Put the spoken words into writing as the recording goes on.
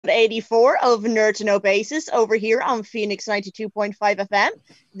84 of Nerd to Know Basis over here on Phoenix 92.5 FM.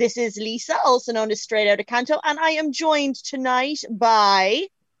 This is Lisa, also known as Straight Outta Canto, and I am joined tonight by...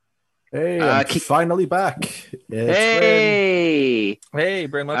 Hey, I'm finally back. It's hey! Bryn. Hey,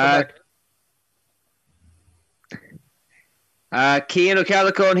 Bryn, welcome back. Cian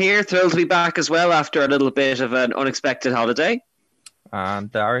O'Callaghan here, thrilled to be back as well after a little bit of an unexpected holiday.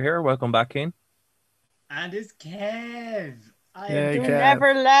 And Dara here, welcome back, Cian. And it's Kev. You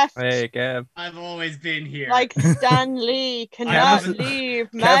never left. Hey, Kev. I've always been here. Like Stan Lee cannot leave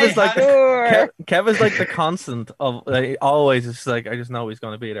my Kev is like the constant of always. It's like I just know he's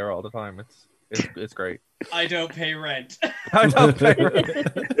going to be there all the time. It's great. I don't pay rent. I don't pay rent.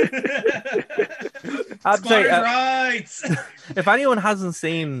 I'd say, rights. If anyone hasn't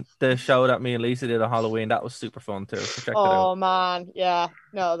seen the show that me and Lisa did on Halloween, that was super fun too. So check it out. Oh man, yeah,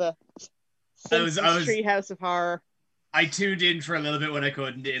 no, the Treehouse of Horror. I tuned in for a little bit when I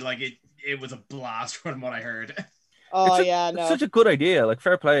couldn't. It was a blast from what I heard. Oh it's such a good idea. Like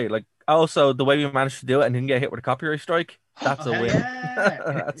fair play. Like also the way we managed to do it and didn't get hit with a copyright strike. That's a win.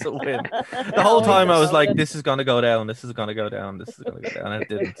 Yeah. That's a win. The whole time I was like, this is gonna go down. This is gonna go down. This is gonna go down. And it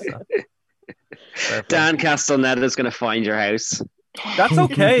didn't. So. Dan Castellaneta is gonna find your house. That's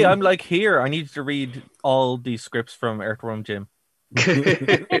okay. I'm like here. I need to read all these scripts from Earthworm Jim,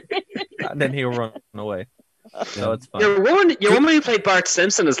 and then he'll run away. So it's fine. Your woman who played Bart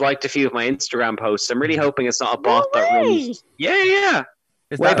Simpson has liked a few of my Instagram posts. I'm really hoping it's not a bot that runs. Yeah.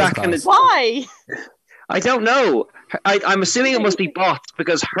 Way back in the... Why? I don't know. I'm assuming it must be bots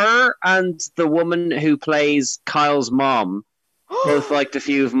because her and the woman who plays Kyle's mom both liked a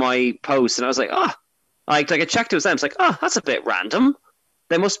few of my posts, and I was like, I checked it was them. It's like, that's a bit random.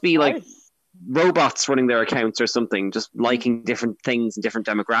 They must be like robots running their accounts or something, just liking different things and different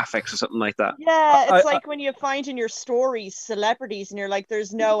demographics or something like that. Yeah, it's like when you find in your stories celebrities and you're like,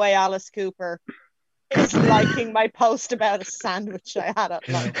 there's no way Alice Cooper is liking my post about a sandwich I had at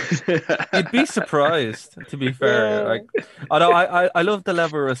lunch. You'd be surprised, to be fair. Yeah. Like, although I love the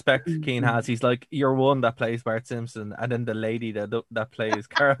level of respect Cian has. He's like, you're one that plays Bart Simpson, and then the lady that plays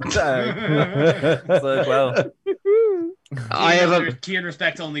Carol. It's like, well. I have a Cian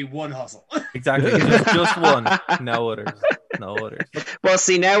respects only one hustle. Exactly, just one, no others. Well,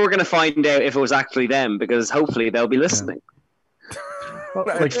 see, now we're going to find out if it was actually them because hopefully they'll be listening. Well,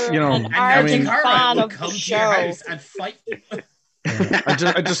 like and I mean, will come to your house and fight you.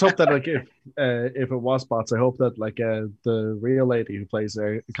 I just hope that if it was bots, I hope that the real lady who plays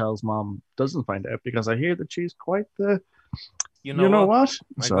Kyle's mom doesn't find out because I hear that she's quite the. You know what?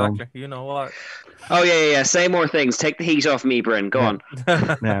 Exactly. So. You know what? Oh yeah. Say more things. Take the heat off me, Bryn. Go on.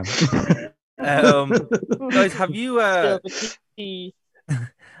 Yeah. Guys, have you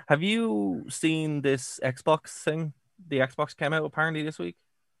seen this Xbox thing? The Xbox came out apparently this week.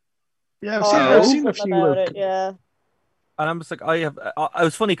 Yeah, I've seen a few about it. Yeah. And I'm just like, it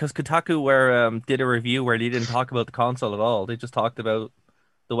was funny because Kotaku did a review where they didn't talk about the console at all. They just talked about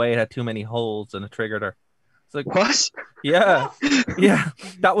the way it had too many holes and it triggered her. It's like, what? Yeah.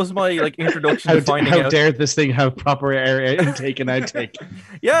 That was my introduction to finding out. How dare this thing have proper air intake and outtake?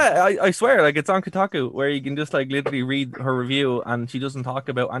 Yeah, I swear, it's on Kotaku where you can just literally read her review and she doesn't talk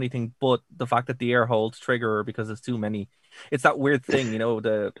about anything but the fact that the air holes trigger her because it's too many. It's that weird thing,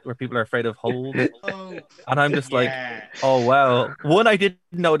 where people are afraid of holes. And I'm just like, oh wow. One, I didn't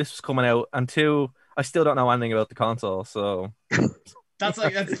know this was coming out, and two, I still don't know anything about the console, so. That's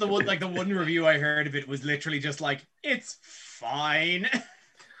the one review I heard of it was literally just like, it's fine.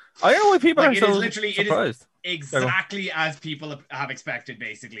 I know why people are so surprised. It is exactly as people have expected,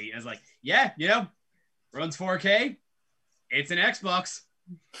 basically. It's like, yeah, runs 4K. It's an Xbox.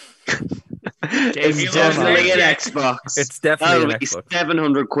 It's definitely an Xbox. It's definitely an Xbox.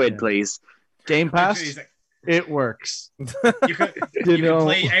 700 quid, please. Game Pass. It works. You can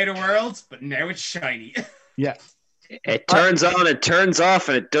play Outer Worlds, but now it's shiny. Yeah. It turns on, it turns off,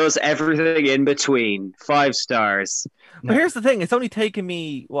 and it does everything in between. 5 stars. But here's the thing: it's only taken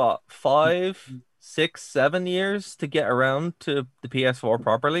me 5, 6, 7 years to get around to the PS4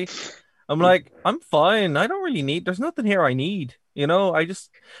 properly. I'm like, I'm fine. I don't really need. There's nothing here I need.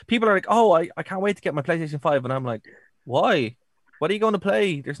 People are like, oh, I can't wait to get my PlayStation 5, and I'm like, why? What are you going to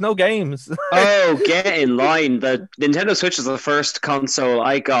play? There's no games. Oh, get in line. The Nintendo Switch is the first console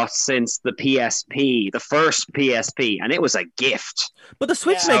I got since the PSP, the first PSP, and it was a gift. But the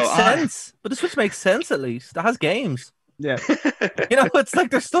Switch makes sense. But the Switch makes sense, at least. It has games. Yeah. It's like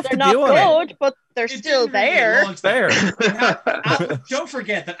there's stuff they're to do on it. They're not good, but they're still there. Don't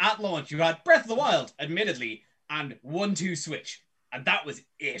forget that at launch you had Breath of the Wild, admittedly, and 1-2 Switch, and that was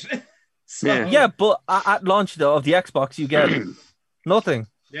it. Yeah, but at launch though of the Xbox, you get nothing.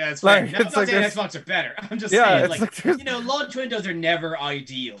 Yeah, it's fair. Like, No, I'm it's not like saying this- Xbox are better. I'm just Yeah, saying, it's like, launch windows are never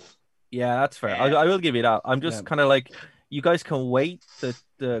ideal. Yeah, that's fair. Yeah. I will give you that. I'm just Yeah. kind of like, you guys can wait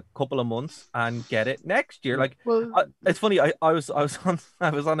the couple of months and get it next year. Like, it's funny. I was on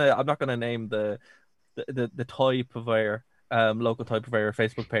I'm not gonna name the toy purveyor, local toy purveyor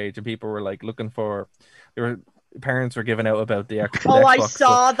Facebook page, and people were like looking for, parents were giving out about the Xbox. Oh, I stuff.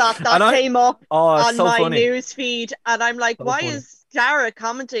 saw that And I- came up Oh, it's on so my funny. news feed, and I'm like, So why funny. is Dara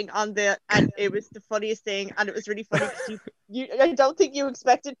commenting on the? And it was the funniest thing, and it was really funny because I don't think you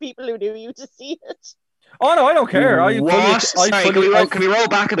expected people who knew you to see it. Oh no, I don't care. What? Sorry, can we roll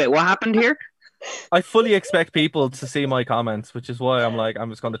back a bit? What happened here? I fully expect people to see my comments, which is why I'm like, I'm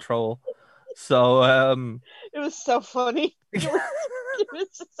just going to troll. So, It was so funny. It was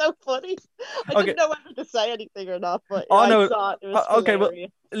just so funny. I Okay. didn't know whether to say anything or not, but Oh, I no. saw it. It was Okay, well,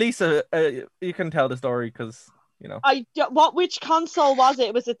 hilarious. Lisa, you can tell the story because Which console was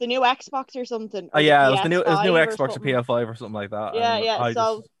it? Was it the new Xbox or something? Or yeah, it was PS5 the new or Xbox or something? PS5 or something like that. Yeah, and yeah. I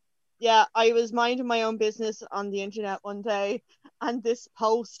So, just- yeah, I was minding my own business on the internet one day, and this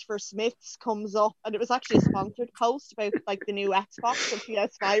post for Smiths comes up, and it was actually a sponsored post about like the new Xbox or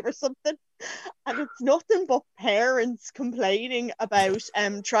PS5 or something, and it's nothing but parents complaining about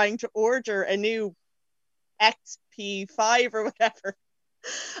trying to order a new XP5 or whatever,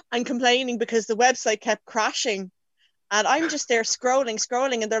 and complaining because the website kept crashing. And I'm just there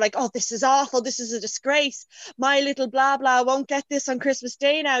scrolling, and they're like, oh, this is awful. This is a disgrace. My little blah, blah won't get this on Christmas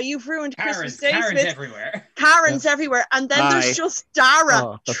Day now. You've ruined Christmas Day, Karens Smith. everywhere. Karens everywhere. And then Aye. there's just Dara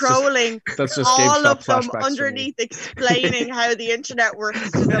Oh, that's trolling That's just all GameStop of them flashbacks for me. underneath explaining how the internet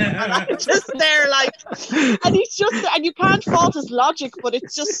works to them. And I'm just there like, and he's just, and you can't fault his logic, but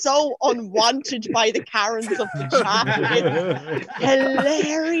it's just so unwanted by the Karens of the chat. It's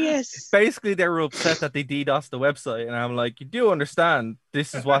hilarious. basically they were upset that they DDoSed the website, and I'm like, you do understand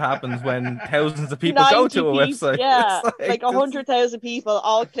this is what happens when thousands of people go to a 90 website. Yeah, It's like this- 100,000 people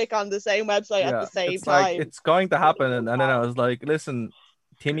all click on the same website at the same it's time. like it's going to happen, and then I was like, listen,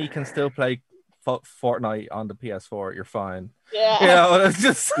 Timmy can still play Fortnite on the PS4. You're fine. Yeah. You know, it's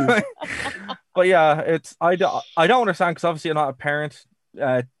just. But yeah, it's I don't understand because obviously I'm not a parent.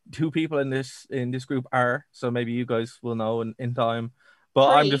 Two people in this group are, so maybe you guys will know in time. But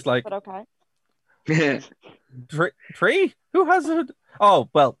I'm just like, But okay. three? Who has it? Oh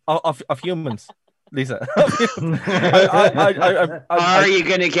well, of humans, Lisa. Are you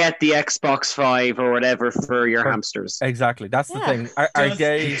going to get the Xbox 5 or whatever for your hamsters? Exactly. That's the Yeah. thing. Are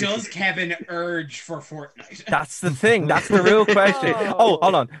they? Does Kevin urge for Fortnite? That's the thing. That's the real question. Oh. Oh,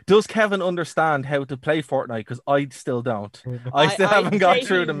 hold on. Does Kevin understand how to play Fortnite? Because I still don't. I still haven't got say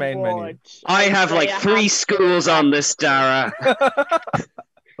through he the main menu. would. I I'd have say like I 3 have schools on this, Dara.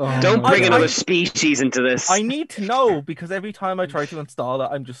 Oh Don't my bring I- another God. species into this. I need to know because every time I try to install it,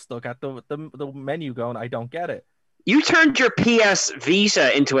 I'm just stuck at the menu going, I don't get it. You turned your PS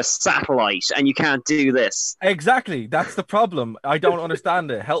Vita into a satellite and you can't do this. Exactly. That's the problem. I don't understand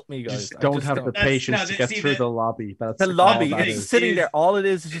it. Help me, You guys. just I don't have the That's- patience no, to get see, through the- the lobby. That's the all lobby. that It's is. sitting there. All it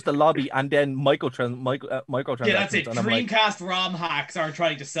is just a lobby and then microtransactions. Yeah, that's it. And I'm like, Dreamcast ROM hacks are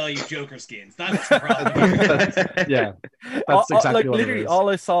trying to sell you Joker skins. That's the problem. Yeah, that's exactly like what literally it is. all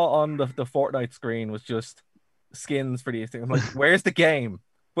I saw on the Fortnite screen was just skins for these things. I'm like, where's the game?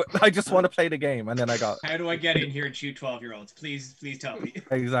 But I just want to play the game, and then I got How do I get in here and shoot 12-year-olds? Please tell me.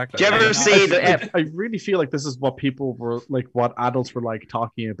 exactly. Do you ever see the I really feel like this is what people were like, what adults were like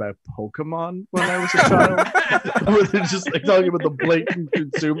talking about Pokemon when I was a child. Where they're just like talking about the blatant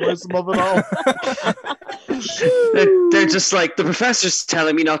consumerism of it all. they're just like, the professor's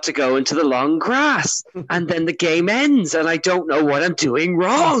telling me not to go into the long grass, and then the game ends, and I don't know what I'm doing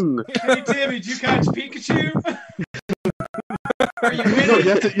wrong. Hey Timmy, did you catch Pikachu? Are you No, kidding? you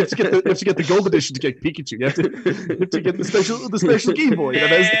have to get the gold edition to get Pikachu. You have to get the special Game Boy.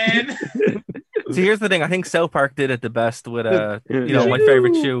 Man. See, here's the thing. I think South Park did it the best with you know, Yeah. my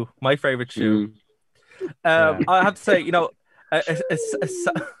favorite shoe. My favorite shoe. Mm. I have to say, you know,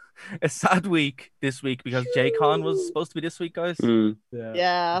 a sad week this week because J-Con was supposed to be this week, guys. Mm.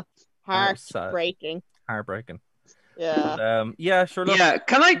 Yeah. sad. Heartbreaking. Heartbreaking. Yeah. But, yeah, sure. Look, Yeah,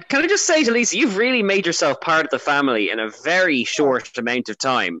 can I just say to Lisa, you've really made yourself part of the family in a very short amount of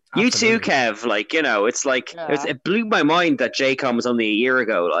time. You too, Absolutely. Kev. Like, you know, it's like Yeah. it blew my mind that JCOM was only a year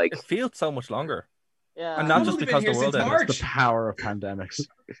ago. Like, it feels so much longer, Yeah. and not I've just only because been the here world since ended. March. The power of pandemics.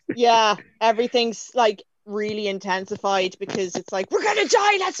 Yeah. Everything's like really intensified because it's like, we're gonna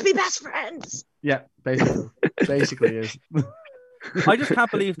die, let's be best friends. Yeah, basically is. I just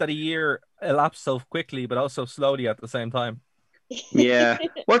can't believe that a year elapsed so quickly, but also slowly at the same time. Yeah.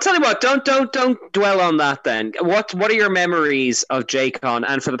 Well, tell you what, don't dwell on that then. What are your memories of JCon?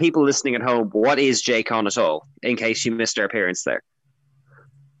 And for the people listening at home, what is JCon at all? In case you missed our appearance there.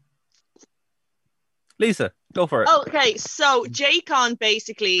 Lisa, go for it. Okay, so JCon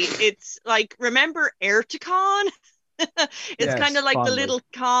basically, it's like, remember Airticon? It's kind of like fondly. the little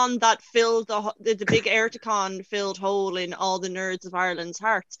con that filled the big Airticon filled hole in all the nerds of Ireland's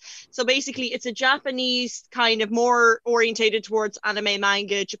hearts. So basically, it's a Japanese kind of more orientated towards anime,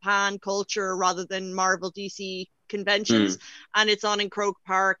 manga, Japan culture rather than Marvel, DC conventions, and it's on in Croke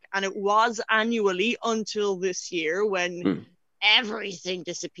Park, and it was annually until this year when everything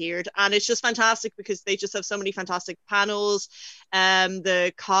disappeared, and it's just fantastic because they just have so many fantastic panels.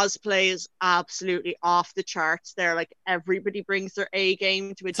 The cosplay is absolutely off the charts. They're like, everybody brings their A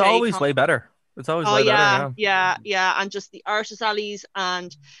game to a It's always way better. It's always way better. Yeah, and just the artist alleys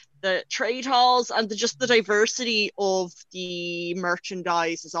and the trade halls and just the diversity of the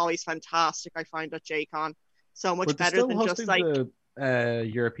merchandise is always fantastic. I find at JCon so much better than just like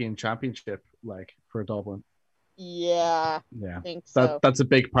the European Championship, like for Dublin. Yeah, I think so. That's a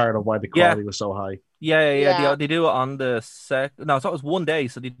big part of why the quality was so high. Yeah. They do it on the No, so it was one day,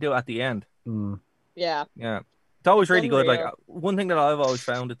 so they do it at the end. Yeah. It's always really good. Like, one thing that I've always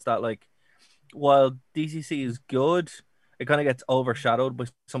found, it's that like, while DCC is good, it kind of gets overshadowed by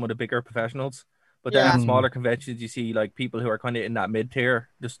some of the bigger professionals. But then at smaller conventions, you see like people who are kind of in that mid tier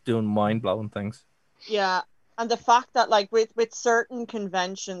just doing mind blowing things. Yeah, and the fact that like with certain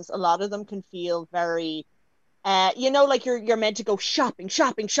conventions, a lot of them can feel very. Like you're meant to go shopping,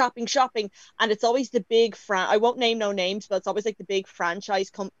 and it's always the big I won't name no names, but it's always like the big franchise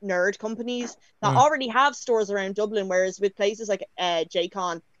nerd companies that already have stores around Dublin, whereas with places like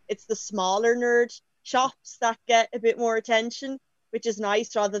JCon, it's the smaller nerd shops that get a bit more attention, which is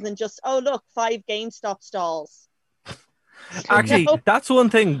nice, rather than just, oh look, 5 GameStop stalls. Actually, that's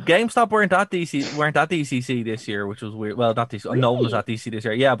one thing. GameStop weren't at DCC this year, which was weird. Well, not DC. Really? No one was at DC this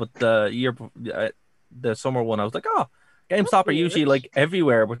year. Yeah, but the summer one, I was like, oh, GameStop are usually like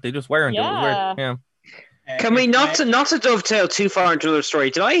everywhere, but they just weren't. It was weird. Yeah. Can we not to dovetail too far into another story?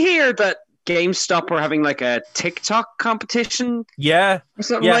 Did I hear that GameStop were having like a TikTok competition? Yeah, or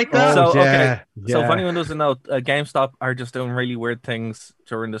something like that. So so if anyone doesn't know, GameStop are just doing really weird things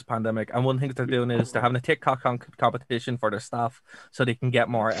during this pandemic, and one thing that they're doing is they're having a TikTok competition for their staff so they can get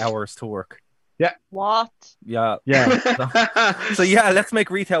more hours to work. Yeah. What? Yeah. So let's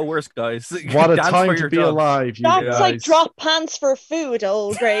make retail worse, guys. What a time to be alive, you guys. That's like drop pants for food,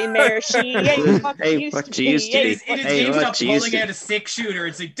 old grey mare. She ain't what Hey, used what to you used to be. be. It is Hey, GameStop what you used pulling to- out a 6-shooter.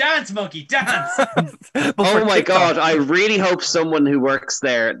 It's like, dance, monkey, dance. Oh my god, I really hope someone who works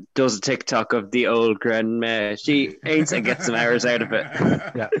there does a TikTok of the old grandma. She aims and gets some hours out of it.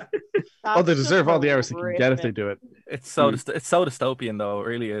 Yeah. That's They deserve all the hours just they can get if they horrific. do it. It's so dystopian, though. It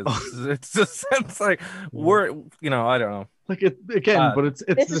really is. It's like we're I don't know. Like it again, but it's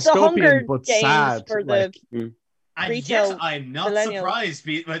This is the Hunger dystopian but Games sad. for Like, And Retail yet, I'm not millennials.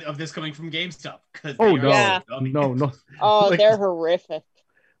 surprised of this coming from GameStop. oh no, Yeah. no, Oh, like, they're horrific.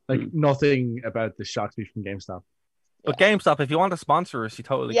 like nothing about this shocks me from GameStop. But GameStop, if you want to sponsor us, you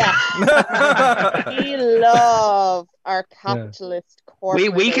totally Yeah. can. We love our capitalist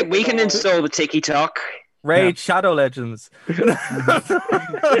corporate. We can overlords. install the TikTok. Raid Shadow Legends.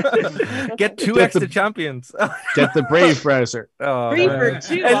 Get 2 extra champions. Get the Brave browser. Oh, Free man. for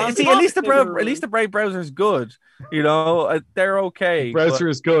 2. And see, at least the Brave browser is good. They're okay. Browser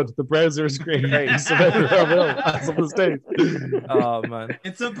is good. The browser is great. So everywhere will, as of the state. Oh man,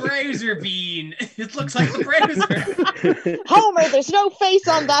 It's a browser bean. It looks like the browser. Homer, there's no face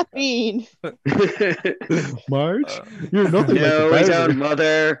on that bean. Marge, you're nothing like No, the we browser. don't,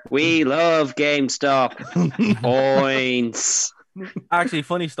 mother. We love GameStop. Points. actually,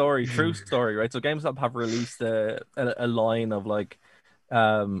 funny story, true story, right? So GameStop have released a line of like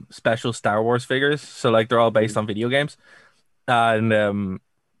special Star Wars figures. So like they're all based on video games, and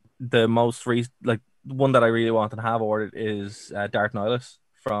the most recent, like one that I really wanted to have ordered is Darth Nihilus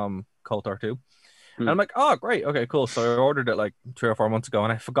from KOTOR 2. And I'm like, oh, great. Okay, cool. So I ordered it like 3 or 4 months ago,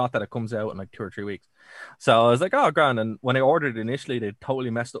 and I forgot that it comes out in like 2 or 3 weeks. So I was like, oh, grand. And when I ordered it initially, they totally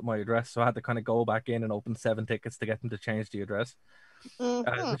messed up my address. So I had to kind of go back in and open 7 tickets to get them to change the address,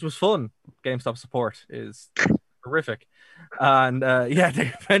 which was fun. GameStop support is horrific. And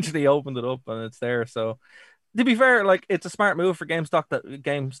they eventually opened it up and it's there. So to be fair, like it's a smart move for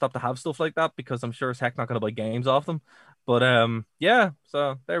GameStop to have stuff like that, because I'm sure as heck not going to buy games off them. But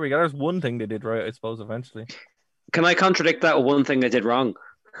so there we go. There's one thing they did right, I suppose, eventually. Can I contradict that with one thing I did wrong?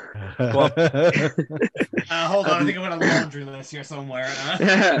 Hold on, I think I'm on a laundry list here somewhere.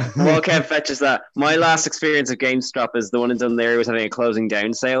 Well, Kev fetches that. My last experience of GameStop is the one in Dunleary was having a closing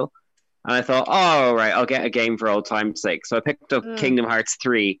down sale. And I thought, oh, right, I'll get a game for old time's sake. So I picked up Kingdom Hearts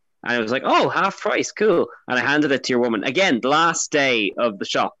 3. And it was like, oh, half price, cool. And I handed it to your woman. Again, the last day of the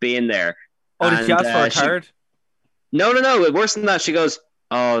shop being there. Oh, did she ask for a card? No. Worse than that, she goes,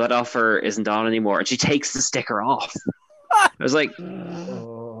 oh, that offer isn't on anymore. And she takes the sticker off. I was like,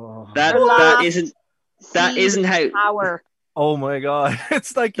 that isn't how power. Oh my god.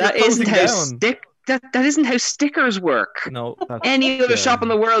 It's like that isn't how that isn't how stickers work. No. Any other shop in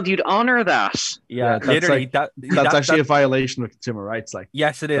the world, you'd honor that. Yeah, literally. That's actually a violation of consumer rights. Like,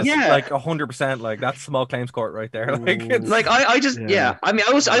 yes, it is. Yeah. Like 100%. Like that's small claims court right there. Like, it's like I just I mean,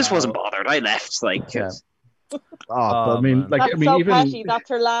 I just wasn't bothered. I left. Like, but I mean, like, that's I mean, so even petty. That's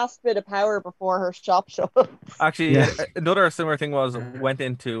her last bit of power before her shop shuts. actually, another similar thing was went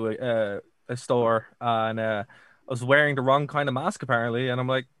into a store and I was wearing the wrong kind of mask apparently, and I'm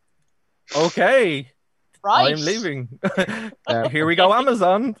like, okay, right, I'm leaving. Here we go,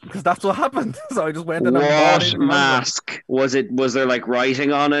 Amazon, because that's what happened. So I just went and what mask was it? Was there like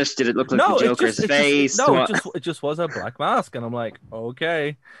writing on it? Did it look like the Joker's face? It just was a black mask, and I'm like,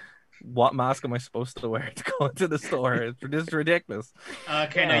 okay. What mask am I supposed to wear to go into the store? This is ridiculous.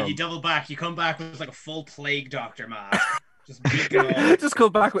 Okay, now you double back. You come back with like a full plague doctor mask. Just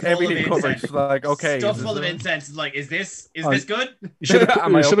come back with everything covered. Like, okay, stuff full of incense. Like, is this good? You should have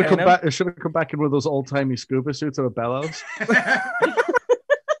come back. Should have come back in one of those old timey scuba suits with bellows.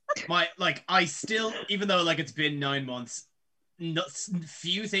 I still, even though like it's been 9 months,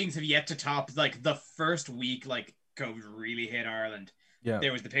 few things have yet to top like the first week like COVID really hit Ireland. Yeah,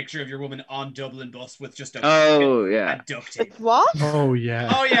 there was the picture of your woman on Dublin bus with just a duct tape. What? Oh yeah.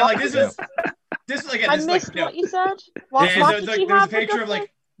 Like this was like I missed what you said. What did she there was a have picture of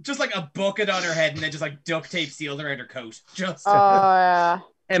like just like a bucket on her head and then just like duct tape sealed around her coat. Just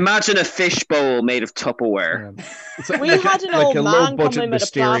imagine a fishbowl made of Tupperware. We had an old man come in with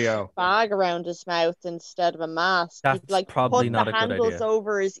a plastic bag around his mouth instead of a mask. That's he'd like probably put not the a good handles idea.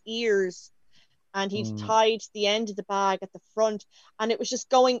 over his ears. And he'd tied the end of the bag at the front, and it was just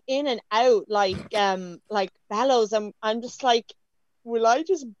going in and out like bellows. And I'm just like, will I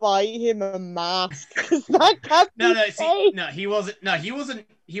just buy him a mask? Because that can't he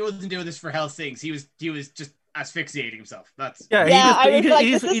wasn't doing this for health things. He was just asphyxiating himself. That's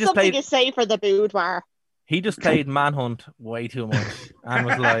this is something you say for the boudoir. He just played Manhunt way too much and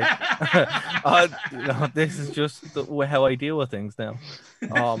was like, this is just how I deal with things now.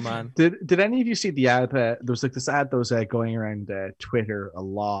 Oh, man. Did any of you see the ad? There was like this ad that was going around Twitter a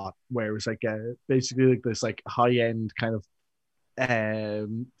lot where it was like basically like this like high-end kind of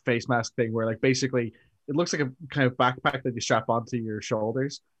face mask thing where like basically it looks like a kind of backpack that you strap onto your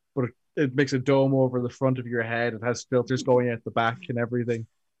shoulders, but it makes a dome over the front of your head. It has filters going out the back and everything.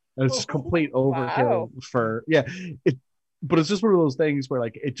 And it's just complete overkill but it's just one of those things where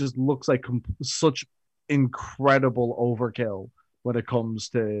like it just looks like such incredible overkill when it comes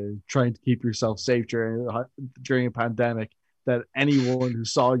to trying to keep yourself safe during a pandemic that anyone who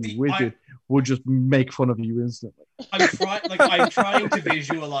saw you with it would just make fun of you instantly. I'm trying to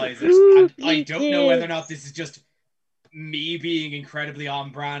visualize it, and I don't know whether or not this is just me being incredibly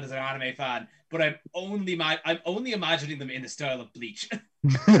on brand as an anime fan, but I'm only imagining them in the style of Bleach.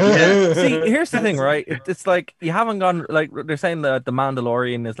 See, here's the thing, right? It's like you haven't gone like they're saying that the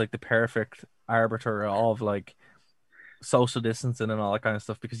Mandalorian is like the perfect arbiter of like social distancing and all that kind of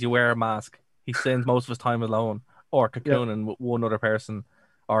stuff because you wear a mask. He spends most of his time alone or cocooning with one other person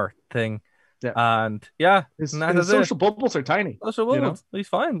or thing. Yeah. And his social bubbles are tiny. Social bubbles. He's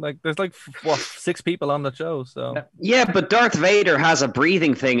fine. Like there's like 6 people on the show. So but Darth Vader has a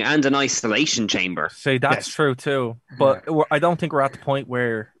breathing thing and an isolation chamber. See, that's true too. But I don't think we're at the point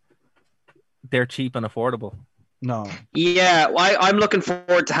where they're cheap and affordable. No. Yeah, I'm looking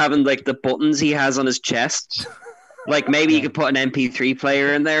forward to having like the buttons he has on his chest. Like maybe you could put an MP3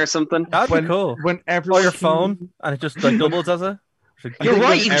 player in there or something. That'd be cool. When or your phone and it just like doubles as a. You're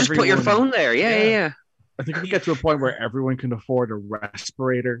right. You just put your phone there. Yeah. I think if we get to a point where everyone can afford a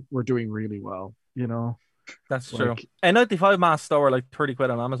respirator, we're doing really well. You know, that's true. N95 masks were like 30 quid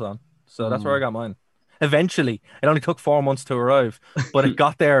on Amazon, so that's where I got mine. Eventually, it only took 4 months to arrive, but it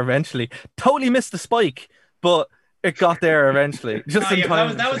got there eventually. Totally missed the spike, but it got there eventually. Just in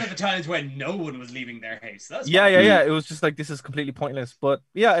time. That was at the times when no one was leaving their house. That's yeah. It was just like this is completely pointless, but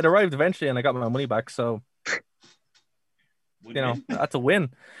yeah, it arrived eventually, and I got my money back. So. That's a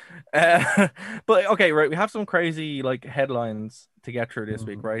win. But okay, right, we have some crazy like headlines to get through this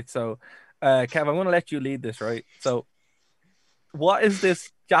week, right? So Kev, I'm going to let you lead this, right? So what is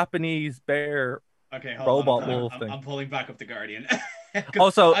this Japanese bear Okay, robot wolf thing. I'm pulling back up the Guardian.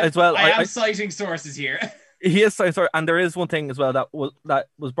 Also, as well, I am citing sources here. He is sorry, and there is one thing as well that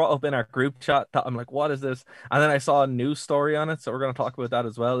was brought up in our group chat that I'm like, what is this? And then I saw a news story on it, so we're going to talk about that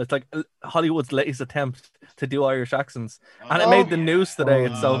as well. It's like Hollywood's latest attempt to do Irish accents, and it made the news today.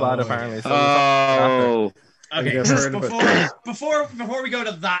 It's so bad, apparently. So okay. Before we go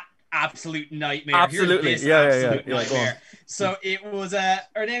to that absolute nightmare, absolutely, nightmare. So it was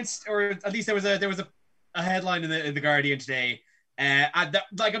announced, or at least there was a headline in the Guardian today. I'm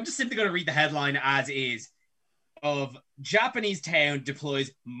just simply going to read the headline as is. Of Japanese town deploys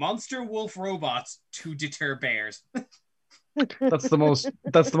monster wolf robots to deter bears. That's the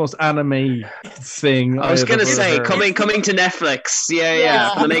most anime thing. I was gonna say coming to Netflix.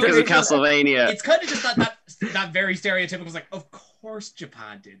 Yeah. The makers of Castlevania. It's kind of just that very stereotypical. Was like, of course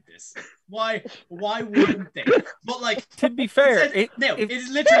Japan did this. Why wouldn't they? But like, to be fair, it's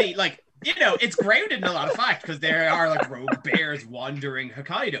literally like. It's grounded in a lot of fact because there are like rogue bears wandering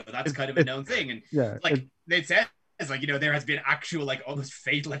Hokkaido. That's kind of a known thing. And it says like, there has been actual like almost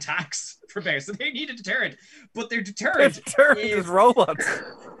fatal attacks for bears. So they need a deterrent. But their deterrent is robots.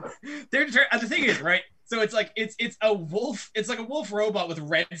 Their deterrent, and the thing is, right? So it's like it's a wolf, it's like a wolf robot with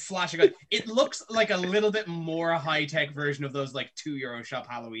red flashing eyes. It looks like a little bit more high-tech version of those like €2 shop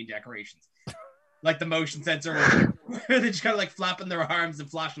Halloween decorations. Like the motion sensor where they just kind of like flapping their arms and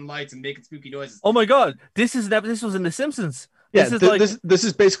flashing lights and making spooky noises. Oh my god, this was in The Simpsons. Yeah, this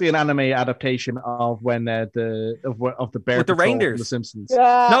is basically an anime adaptation of when the bear with the reindeers. The Simpsons.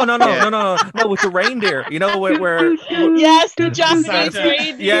 Yeah. No, with the reindeer. You know where yes, the Japanese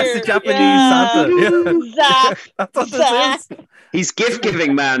reindeer. Yes, the Japanese Santa. Yeah. That's what this is. He's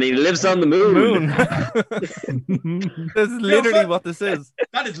gift-giving, man. He lives on the moon. That's literally what this is.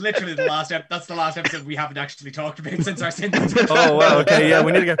 That is literally the last episode. That's the last episode we haven't actually talked about since our sentence. Oh, well, okay, yeah,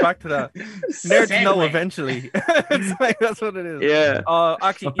 we need to get back to that. Nerds know eventually. It's like, that's what it is. Yeah.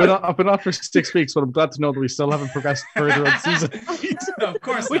 Actually, I've been on for 6 weeks, but I'm glad to know that we still haven't progressed further on season. No, of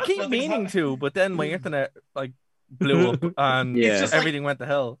course, we keep meaning to, but then my internet blew up and everything went to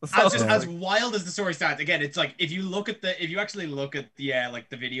hell. So, as wild as the story starts, again, it's like if you actually look at the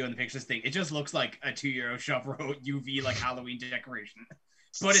the video and the pictures thing, it just looks like a €2 shop UV like Halloween decoration.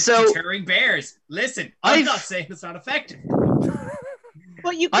 But it's deterring bears. Listen, I'm not saying it's not effective.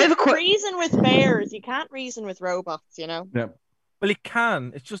 But you can reason with bears. You can't reason with robots, Yeah. Well, you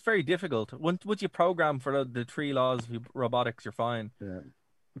can. It's just very difficult. Once you program for the 3 laws of robotics, you're fine. Yeah.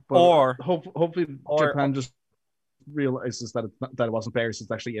 But hopefully Japan just realizes that it wasn't bears,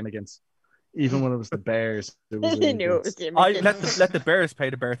 it's actually immigrants. Even when it was the bears, it was I let the bears pay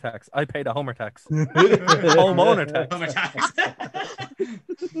the bear tax. I pay the Homer tax. Homeowner tax. Homer tax.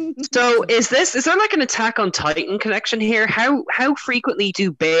 So is there like an Attack on Titan connection here? How frequently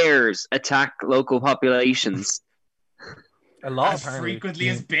do bears attack local populations? A lot, as frequently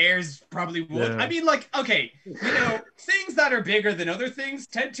as bears probably would. I mean, like, okay, things that are bigger than other things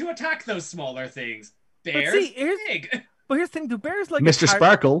tend to attack those smaller things. Bears, big. But here's the thing: do bears like Mr.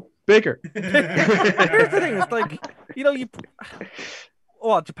 Sparkle bigger? Here's the thing: it's like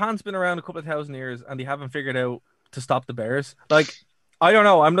Japan's been around a couple of thousand years, and they haven't figured out to stop the bears. Like, I don't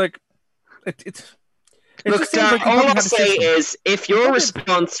know. I'm like, it's. Look, Dan, all I'll say is, if your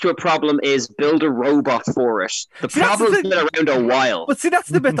response to a problem is build a robot for it, the problem's been around a while. But see, that's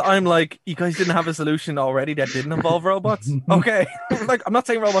the bit that I'm like, you guys didn't have a solution already that didn't involve robots? Okay. Like, I'm not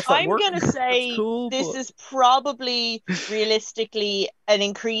saying robots don't work. I'm going to say this is probably realistically an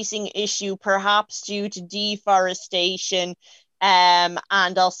increasing issue, perhaps due to deforestation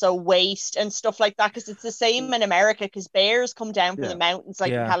and also waste and stuff like that, because it's the same in America, because bears come down from the mountains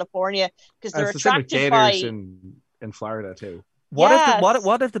in California because they're attracted by in Florida too.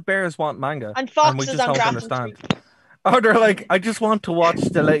 What if the bears want manga and foxes we just don't understand? Oh, they're like, I just want to watch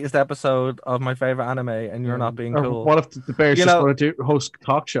the latest episode of my favorite anime, and you're not being cool. What if the bears just want to host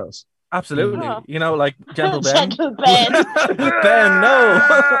talk shows? Absolutely. Like Gentle Ben. Gentle Ben. Ben, no.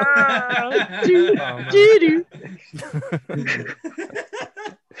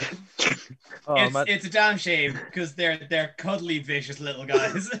 It's a damn shame because they're cuddly, vicious little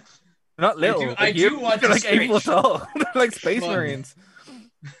guys. Not little. I do want to like 8 foot tall. They're like space marines.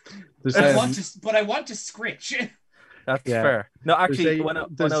 I want to scritch. That's fair. No, actually, when I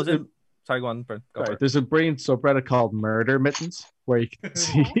was in. Sorry, go on, Brent. There's a brilliant subreddit called Murder Mittens where you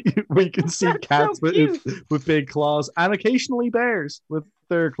can see cats with big claws and occasionally bears with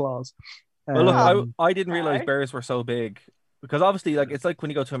their claws. Well, look, I didn't realize bears were so big Because obviously, like, it's like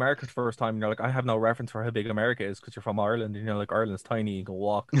when you go to America the first time, and you're like, I have no reference for how big America is because you're from Ireland, and you're like, Ireland's tiny, you can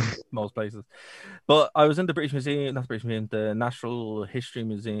walk most places. But I was in the British Museum, not the British Museum, the Natural History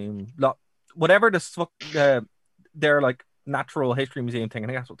Museum, whatever their like natural history museum thing. I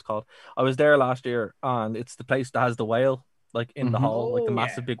think that's what it's called. I was there last year, and it's the place that has the whale, like in the hall, like the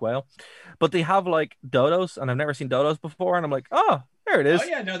massive big whale. But they have like dodos, and I've never seen dodos before, and I'm like, oh. There it is. Oh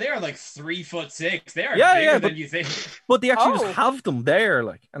yeah, no, they are like 3'6". They are bigger than you think. But they actually just have them there,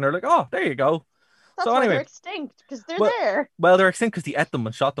 like, and they're like, oh, there you go. That's why they're extinct, because they're there. Well, they're extinct because they ate them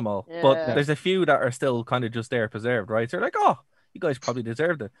and shot them all. Yeah. But there's a few that are still kind of just there preserved, right? So they're like, oh, you guys probably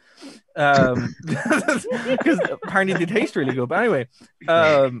deserved it. Because apparently they taste really good. But anyway,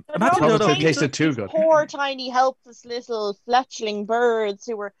 imagine they tasted too good. Poor, tiny, helpless little fledgling birds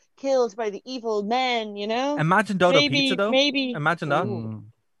who were killed by the evil men, you know? Imagine dodo pizza, though. Imagine that.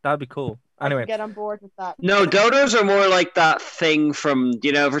 That'd be cool. Anyway, get on board with that. No, dodos are more like that thing from,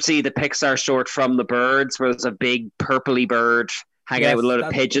 ever see the Pixar short From the Birds, where there's a big purpley bird hanging out with a load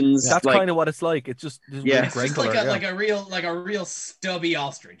of pigeons. That's like, kind of what it's like. It's just really great it's color, like a real stubby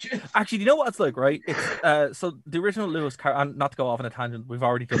ostrich. Actually, do you know what it's like, right? It's so the original Lewis Carroll. Not to go off on a tangent, we've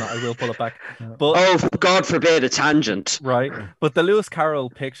already done it. I will pull it back. But God forbid a tangent. Right, but the Lewis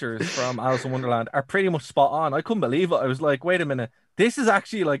Carroll pictures from Alice in Wonderland are pretty much spot on. I couldn't believe it. I was like, wait a minute. This is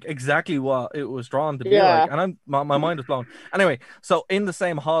actually like exactly what it was drawn to be like, and my mind was blown. Anyway, so in the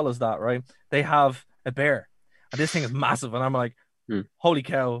same hall as that, right? They have a bear, and this thing is massive, and I'm like, holy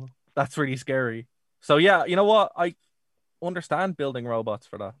cow, that's really scary. So yeah, you know what? I understand building robots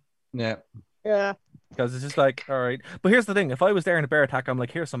for that. Yeah. Because it's just like, all right. But here's the thing: if I was there in a bear attack, I'm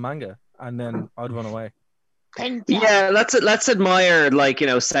like, here's some manga, and then I'd run away. Yeah, let's admire, like,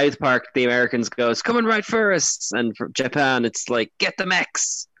 South Park, the Americans go, it's coming right for us, and for Japan it's like, get the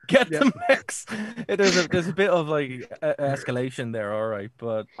mechs. The mechs. There's a bit of like escalation there, all right,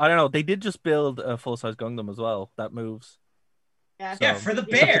 but I don't know, they did just build a full-size Gundam as well that moves. Yeah, for the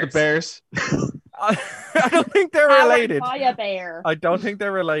bears. For the bears. I don't think they're related. By a bear. I don't think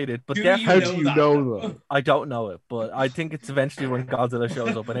they're related, but how do you know them? I don't know it, but I think it's eventually when Godzilla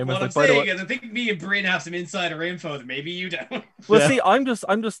shows up. And what I'm saying is, I think me and Bryn have some insider info that maybe you don't. Well, see, I'm just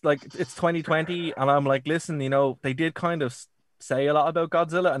like, it's 2020, and I'm like, listen, they did kind of say a lot about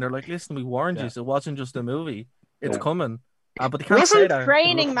Godzilla, and they're like, listen, we warned you, so it wasn't just a movie; it's coming. But they can't say that.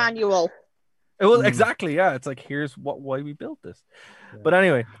 Training manual. It was exactly, yeah. It's like, here's why we built this. Yeah. But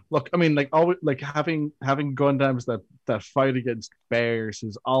anyway, look, I mean, like, always, like having Gundams that fight against bears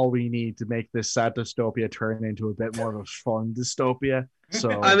is all we need to make this sad dystopia turn into a bit more of a fun dystopia. So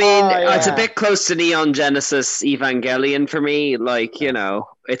I mean, it's a bit close to Neon Genesis Evangelion for me. Like,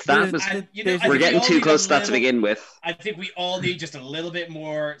 it's that. We're getting too close to that to begin with. I think we all need just a little bit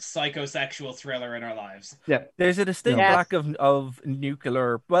more psychosexual thriller in our lives. Yeah, there's a distinct lack of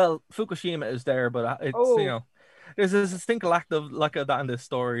nuclear. Well, Fukushima is there, but it's there's a distinct lack of that in this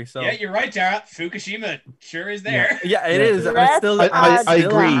story. So yeah, you're right, Dara. Fukushima sure is there. Yeah, it is. I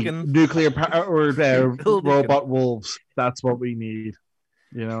agree. Nuclear power or robot wolves. That's what we need.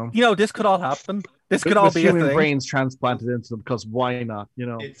 This could all happen. This could all be human a thing. Brains transplanted into them, because why not?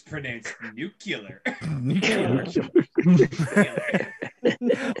 It's pronounced nuclear.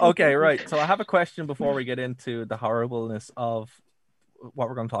 Okay, right. So I have a question before we get into the horribleness of what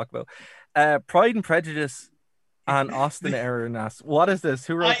we're going to talk about. Pride and Prejudice and Austin Arenas. What is this?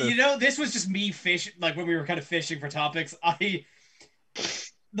 Who wrote this? This was just me fishing, like when we were kind of fishing for topics.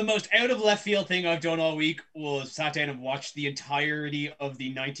 The most out of left field thing I've done all week was sat down and watched the entirety of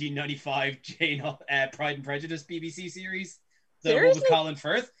the 1995 Pride and Prejudice BBC series. The one with Colin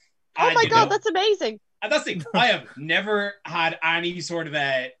Firth. Oh my God, that's amazing. And that's the thing. I have never had any sort of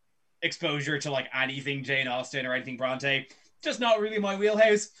exposure to like anything Jane Austen or anything Bronte. Just not really my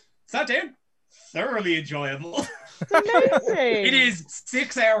wheelhouse. Sat down. Thoroughly enjoyable. It's amazing. It is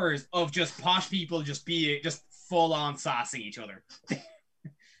 6 hours of just posh people just full on sassing each other.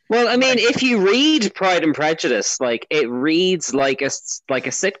 Well, I mean, if you read Pride and Prejudice, like, it reads like a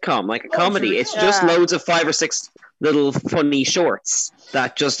sitcom, like a comedy. It's just loads of 5 or 6 little funny shorts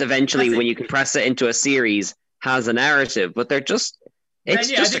that just eventually, when you compress it into a series, has a narrative. But they're just, it's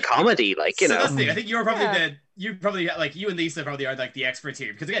just a comedy, like, That's the thing. I think you're probably you and Lisa probably are like the experts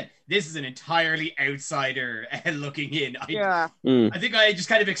here, because again, this is an entirely outsider looking in. I think I just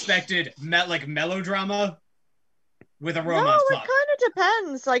kind of expected melodrama with a romance plot. It kind of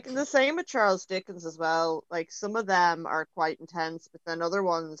depends. Like, the same with Charles Dickens as well. Like, some of them are quite intense, but then other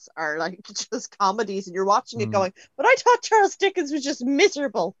ones are like just comedies, and you're watching it going, but I thought Charles Dickens was just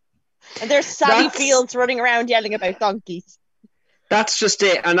miserable. And there's Sally Fields running around yelling about donkeys. That's just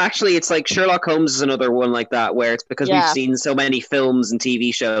it. And actually, it's like Sherlock Holmes is another one like that, where it's because we've seen so many films and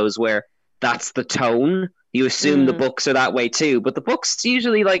TV shows where that's the tone. You assume the books are that way too, but the books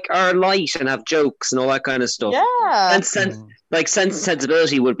usually like are light and have jokes and all that kind of stuff. Yeah. And Sense and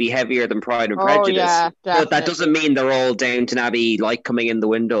Sensibility would be heavier than Pride and Prejudice. Yeah, but that doesn't mean they're all Downton Abbey, light coming in the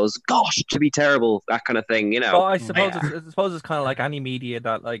windows. Gosh, to be terrible, that kind of thing, you know. Well, I suppose it's kind of like any media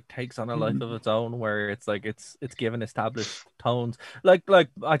that like takes on a life of its own, where it's like it's given established tones. Like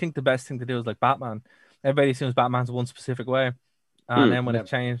I think the best thing to do is like Batman. Everybody assumes Batman's one specific way, and then when it's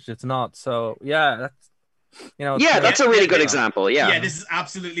changed, it's not. So yeah, that's. That's a really good example. Yeah, this is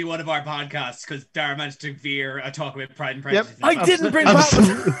absolutely one of our podcasts because Dara managed to veer a talk about Pride and Prejudice. Yep. I didn't bring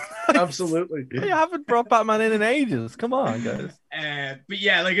Batman. Absolutely. You haven't brought Batman in ages. Come on, guys. But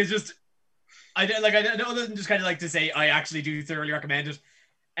yeah, like it's just, I other than just kind of like to say, I actually do thoroughly recommend it.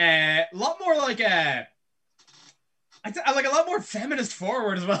 A lot more like I like a lot more feminist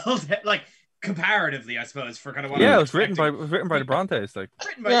forward as well. Like comparatively, I suppose, for kind of what it was written by the Brontes. Like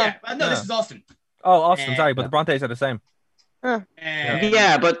written by no, this is Austen. Oh, Austen, sorry, but the Brontes are the same. But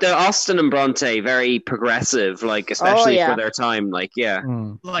the Austen and Bronte very progressive, like especially for their time, like I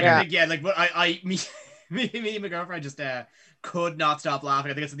think but me and my girlfriend just could not stop laughing.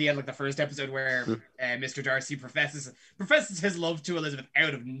 I think it's at the end, like the first episode where Mr. Darcy professes his love to Elizabeth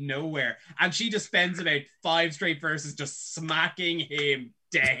out of nowhere, and she just spends about 5 straight verses just smacking him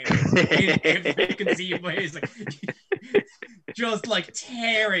down in every conceivable ways, like just like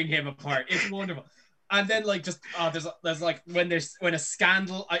tearing him apart. It's wonderful. And then like just there's like when a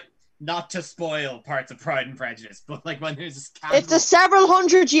scandal, not to spoil parts of Pride and Prejudice, but like when there's a scandal. It's a several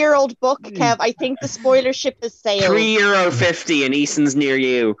 100-year-old book, Kev. I think the spoiler ship has sailed. €3.50 and Eason's near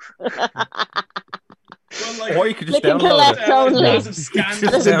you. Well, like, or you could just download it. Only. It's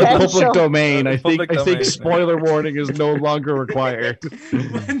in the public domain. I think spoiler warning is no longer required.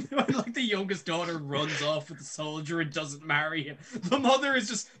 when like the youngest daughter runs off with the soldier and doesn't marry him, the mother is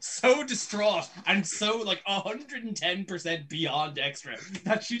just so distraught and so like 110% beyond extra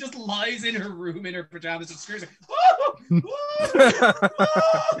that she just lies in her room in her pajamas and screams like,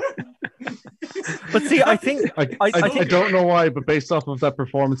 But see, I think I don't know why, but based off of that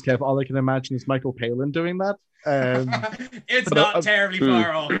performance, Kev, all I can imagine is Michael Palin doing that. It's not terribly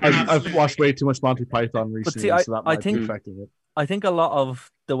far off. I've watched way too much Monty Python recently, so that might be affecting it. I think a lot of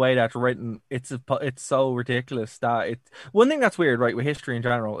the way that's written, it's so ridiculous that one thing that's weird, right, with history in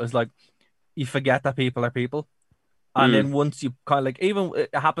general is like you forget that people are people. And then once you kind of like, even it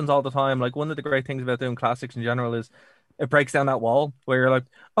happens all the time. Like one of the great things about doing classics in general is it breaks down that wall where you're like,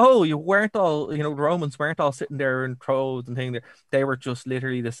 oh, you weren't all, the Romans weren't all sitting there in thrones and things. They were just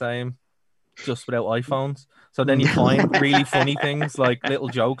literally the same, just without iPhones. So then you find really funny things like little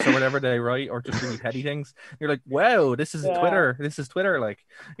jokes or whatever they write, or just really petty things. You're like, wow, this is Twitter. This is Twitter, like,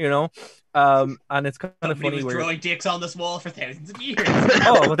 and it's kind of funny. Was drawing dicks on this wall for thousands of years.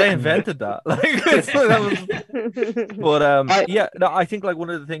 Oh, well, they invented that. I think like one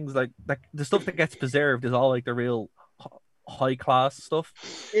of the things like the stuff that gets preserved is all like the real high class stuff,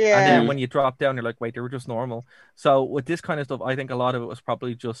 and then when you drop down you're like, wait, they were just normal. So with this kind of stuff, I think a lot of it was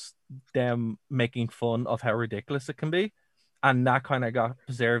probably just them making fun of how ridiculous it can be, and that kind of got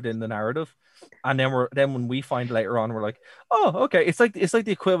preserved in the narrative. And then when we find later on, we're like, oh, okay, it's like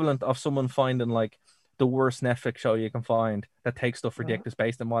the equivalent of someone finding like the worst Netflix show you can find that takes stuff ridiculous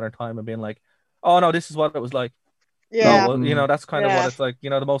based in modern time and being like, oh no, this is what it was like. That's kind of what it's like,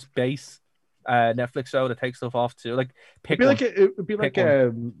 the most base Netflix show that takes stuff off to like pick. It would be like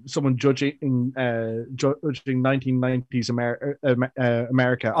someone judging 1990s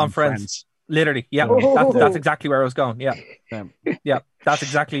America on Friends. Literally, yeah. That's exactly where I was going. Yeah, that's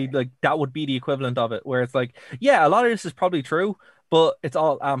exactly like that would be the equivalent of it. Where it's like, a lot of this is probably true, but it's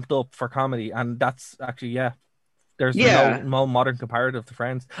all amped up for comedy, and that's actually There's no modern comparative to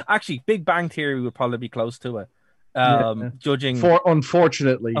Friends. Actually, Big Bang Theory would probably be close to it. Judging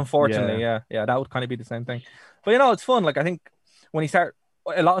unfortunately, that would kind of be the same thing. But it's fun. Like I think when you start,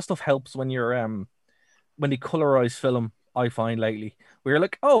 a lot of stuff helps when you're when they colorize film. I find lately we're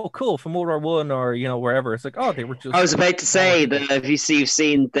like, oh cool, from World War One or wherever, it's like, oh, they were just. I was about to say that if you've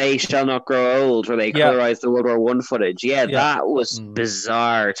seen They Shall Not Grow Old, where they colorized the World War One footage, that was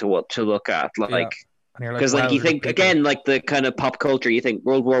bizarre to look at, like. Because like you think again, like the kind of pop culture, you think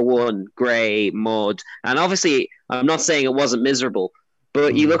World War One, grey, mud, and obviously I'm not saying it wasn't miserable,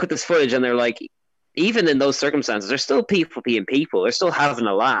 but you look at this footage and they're like, even in those circumstances, they're still people being people. They're still having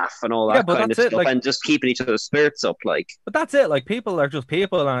a laugh and all that kind of stuff, like, and just keeping each other's spirits up. Like, but that's it. Like, people are just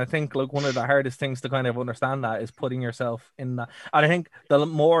people, and I think like one of the hardest things to kind of understand that is putting yourself in that. And I think the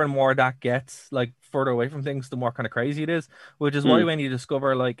more and more that gets like further away from things, the more kind of crazy it is. Which is why when you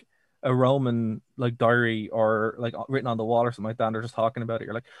discover like a Roman like diary or like written on the wall or something like that, and they're just talking about it,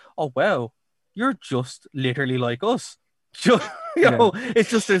 you're like, oh wow, you're just literally like us. You know, it's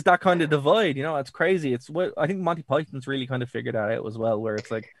just there's that kind of divide. You know, it's crazy. It's what I think Monty Python's really kind of figured that out as well, where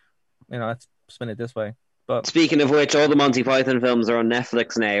it's like, you know, let's spin it this way. But speaking of which, all the Monty Python films are on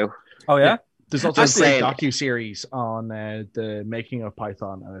Netflix now. Oh yeah, there's also a docu-series on the making of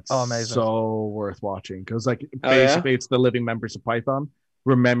Python, and it's so worth watching because like basically it's the living members of Python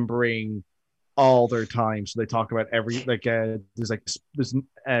remembering all their time. So they talk about every there's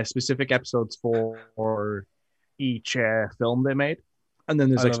specific episodes for each film they made, and then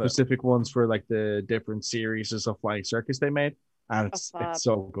there's like specific ones for like the different series of Flying Circus they made, and it's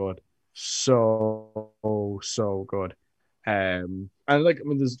so good, so good. And like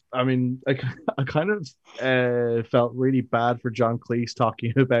I kind of felt really bad for John Cleese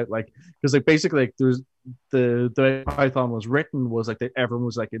talking about like, because like basically like there's the way Python was written was like everyone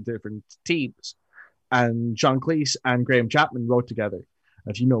was like in different teams, and John Cleese and Graham Chapman wrote together.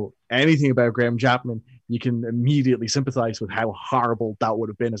 If you know anything about Graham Chapman, you can immediately sympathize with how horrible that would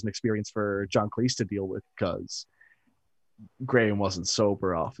have been as an experience for John Cleese to deal with, because Graham wasn't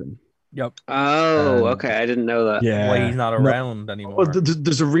sober often. Yep. Oh, okay. I didn't know that. Yeah. Why he's not around anymore. Well,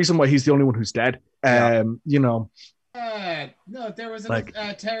 there's a reason why he's the only one who's dead. You know. No, there was like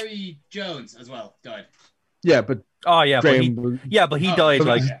Terry Jones as well died. Yeah, but Graham, but he died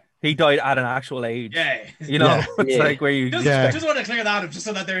like. Yeah. He died at an actual age. Yeah. You know, it's like where you just want to clear that up just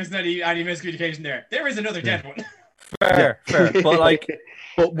so that there isn't any miscommunication there. There is another dead one. Fair. But like,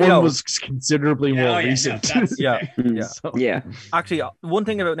 one was considerably more recent. No, yeah. Actually, one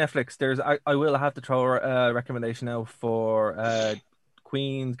thing about Netflix, I will have to throw a recommendation out for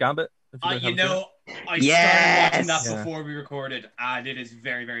Queen's Gambit. I started watching that before we recorded, and it is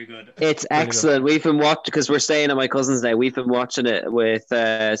very, very good. It's excellent. We've been watching, because we're staying at my cousin's now. We've been watching it with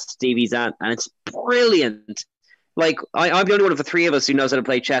Stevie's aunt, and it's brilliant. Like, I'm the only one of the three of us who knows how to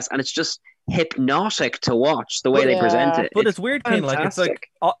play chess, and it's just hypnotic to watch the way they present it. But it's weird, King. Like, it's like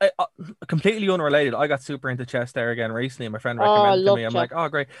completely unrelated. I got super into chess there again recently, and my friend recommended it to me. I'm like, oh,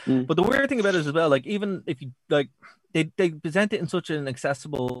 great. But the weird thing about it is as well, like, even if you like, they present it in such an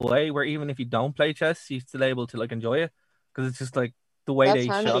accessible way where even if you don't play chess, you're still able to like enjoy it, because it's just like the way they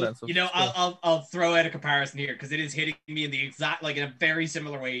shot it. You know, I'll throw out a comparison here, because it is hitting me in the exact, like, in a very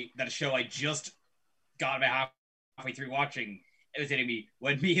similar way that a show I just got about halfway through watching. It was hitting me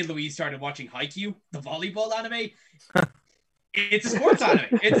when me and Louise started watching Haikyuu, the volleyball anime. It's a sports anime.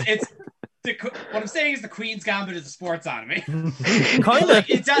 What I'm saying is the Queen's Gambit is a sports anime. Kind of. Kind of.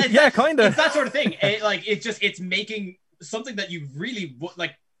 It's that sort of thing. It's making something that you really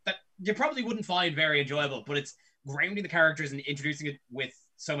like, that you probably wouldn't find very enjoyable, but it's grounding the characters and introducing it with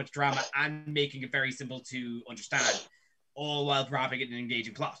so much drama and making it very simple to understand, all while wrapping it in an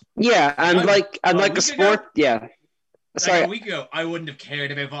engaging plot. Yeah, and like the sport. Sorry. Like a week ago, I wouldn't have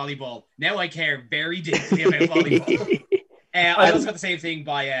cared about volleyball. Now I care very deeply about volleyball. I also got the same thing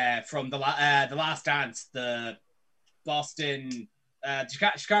from the Last Dance, the Boston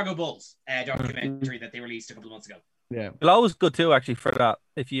Chicago Bulls documentary that they released a couple of months ago. Yeah, Glow is good too, actually, for that.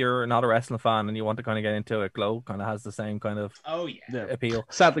 If you're not a wrestling fan and you want to kind of get into it, Glow kind of has the same kind of appeal.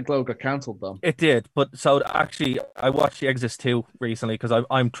 Sadly, Glow got cancelled though. It did, but so actually, I watched The Exorcist 2 recently because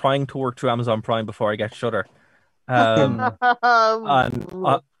I'm trying to work through Amazon Prime before I get Shudder. And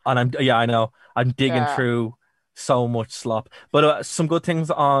I know I'm digging through so much slop, but some good things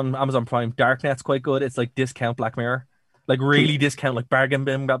on Amazon Prime. Darknet's quite good. It's like discount Black Mirror, like really discount, like bargain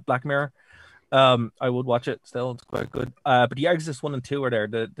bin Black Mirror. I would watch it still. It's quite good. But The Exorcist 1 and 2 are there,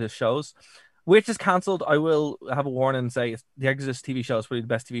 the shows. Which is cancelled. I will have a warning and say The Exorcist TV show is probably the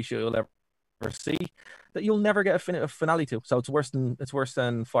best TV show you'll ever see, that you'll never get a finale to. So it's worse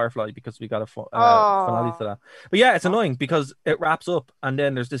than Firefly, because we got a finale to that. But yeah, it's annoying because it wraps up and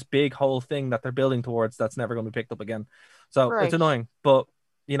then there's this big whole thing that they're building towards that's never going to be picked up again. So it's annoying, but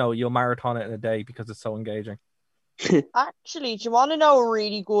you know, you'll marathon it in a day because it's so engaging. Actually, do you want to know a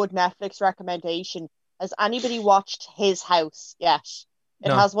really good Netflix recommendation? Has anybody watched His House yet?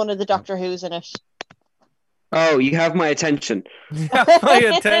 It has one of the Doctor Who's in it. Oh, you have my attention.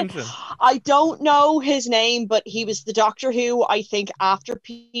 My attention. I don't know his name, but he was the Doctor Who, I think, after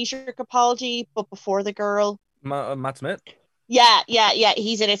Peter Capaldi, but before the girl. Matt Smith? Yeah,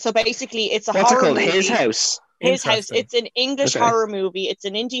 he's in it. So basically, it's a What's horror it called? movie. His House. His House. It's an English horror movie. It's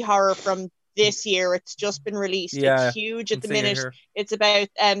an indie horror from this year. It's just been released. Yeah, it's huge at the see it minute. here. It's about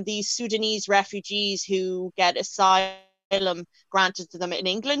these Sudanese refugees who get asylum granted to them in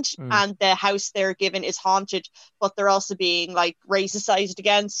England, and the house they're given is haunted, but they're also being like racised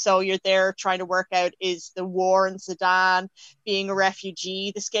against. So you're there trying to work out, is the war in Sudan, being a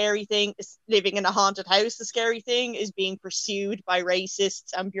refugee, the scary thing? Is living in a haunted house the scary thing? Is being pursued by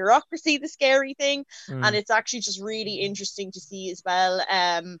racists and bureaucracy the scary thing? And it's actually just really interesting to see as well.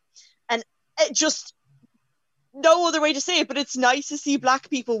 And it just, no other way to say it, but it's nice to see black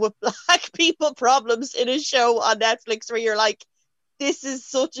people with black people problems in a show on Netflix where you're like, this is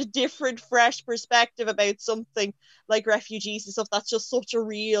such a different, fresh perspective about something like refugees and stuff that's just such a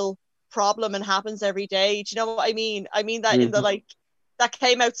real problem and happens every day. Do you know what I mean? I mean that in the like, that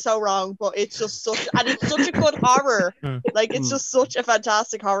came out so wrong, but it's just such, and it's such a good horror. Like, it's just such a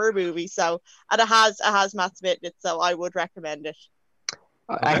fantastic horror movie. So, and it has Matt Smith in it, so I would recommend it.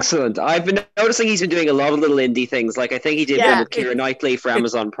 Excellent. I've been noticing he's been doing a lot of little indie things. Like I think he did one with Keira Knightley for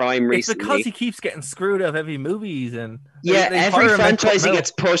Amazon Prime recently. It's because he keeps getting screwed out of heavy movies, and every franchise he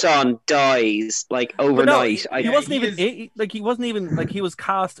gets put on dies like overnight. He wasn't even he was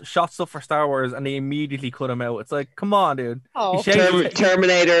cast, shot stuff for Star Wars, and they immediately cut him out. It's like, come on, dude.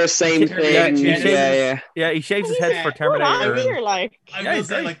 Terminator, same thing. He shaves his head for Terminator. I will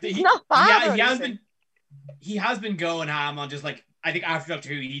say, like, he's not bad. He has been going ham on just like, I think after Doctor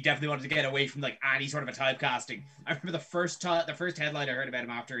Who, he definitely wanted to get away from like any sort of a typecasting. I remember the first headline I heard about him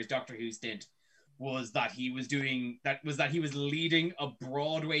after his Doctor Who stint was that he was leading a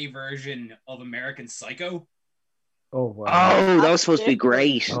Broadway version of American Psycho. Oh wow! Oh, that was supposed to be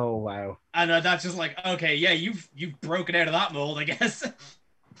great. Oh wow! And that's just like, okay, yeah, you've broken out of that mold, I guess.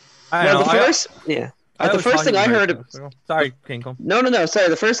 The first thing I heard Sorry, King Kong. No. Sorry,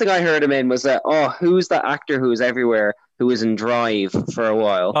 the first thing I heard him in was that, who's that actor who was everywhere, who was in Drive for a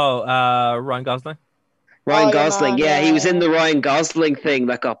while? Ryan Gosling. Ryan Gosling, he was in the Ryan Gosling thing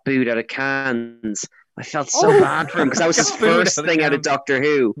that got booed out of Cannes. I felt so bad for him because that was his first thing out of Doctor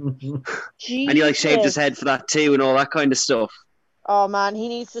Who. And he like shaved his head for that too and all that kind of stuff. Oh man, he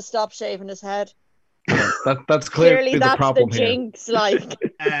needs to stop shaving his head. That's clearly the problem the jinx, here.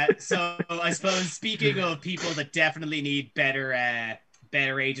 Like. So I suppose, speaking of people that definitely need better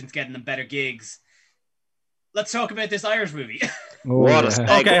agents getting them better gigs, let's talk about this Irish movie.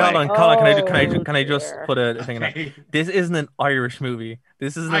 Okay, hold on, Colin. Can I just put a thing in that? This isn't an Irish movie.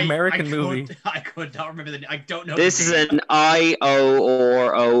 This is an American movie. I could not remember I don't know. This is an IOROISH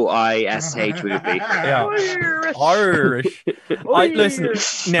movie. Yeah, Irish. Listen.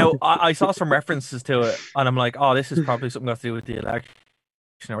 Now I saw some references to it, and I'm like, oh, this is probably something got to do with the election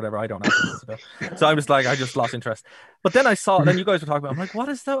or whatever. I don't know. So I'm just like, I just lost interest. But then then you guys were talking about, I'm like, what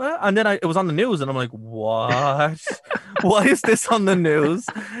is that? And then it was on the news, and I'm like, what? Why is this on the news?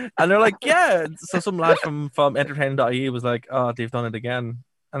 And they're like, yeah. So some lad from entertainment.ie was like, oh, they've done it again.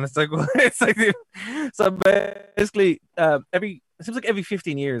 And it's like, so basically, it seems like every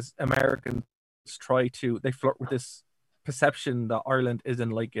 15 years, Americans they flirt with this perception that Ireland isn't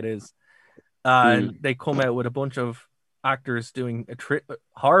like it is. And they come out with a bunch of actors doing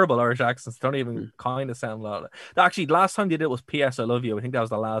horrible Irish accents, don't even kind of sound loud. Actually, last time they did it was P.S. I Love You. I think that was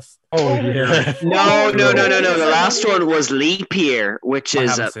the last. Oh yeah. No. The last one was Leap Year, which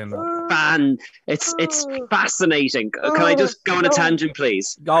is it's fascinating. Can I just go on a tangent,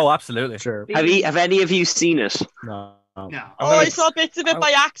 please? Oh, absolutely, sure. Have any of you seen it? No. I saw bits of it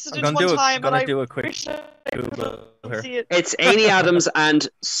by accident one time, but I do a quick. It's Amy Adams and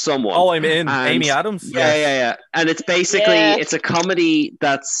someone. Oh, I'm in. Amy Adams? Yeah. And it's basically, it's a comedy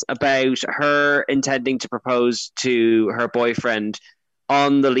that's about her intending to propose to her boyfriend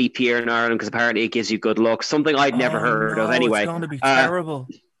on the leap year in Ireland because apparently it gives you good luck. Something I'd never heard of anyway. It's going to be terrible.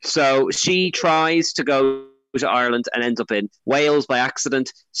 So she tries to go to Ireland and ends up in Wales by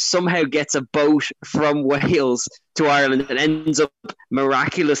accident, somehow gets a boat from Wales to Ireland and ends up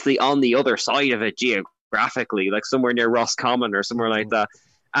miraculously on the other side of it geographically, like somewhere near Roscommon or somewhere like that.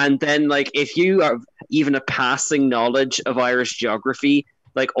 And then, like, if you are even a passing knowledge of Irish geography,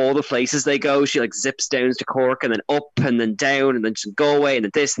 like all the places they go, she like zips down to Cork and then up and then down and then to Galway and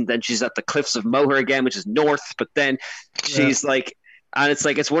then this and then she's at the cliffs of Moher again, which is north, but then she's like, and it's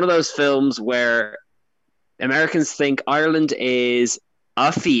like, it's one of those films where Americans think Ireland is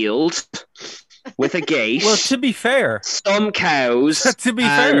a field with a gate. Well, to be fair, some cows, to be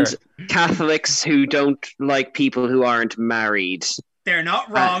and fair, Catholics who don't like people who aren't married. They're not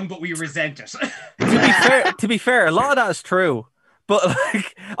wrong, but we resent it. To be fair, a lot of that is true. But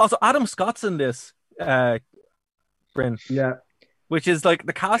like, also Adam Scott's in this. Bryn. Yeah. which is like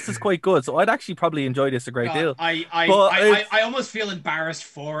the cast is quite good. So I'd actually probably enjoy this a great deal. I almost feel embarrassed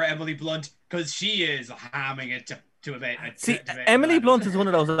for Emily Blunt because she is hamming it to about. See, Emily Blunt is one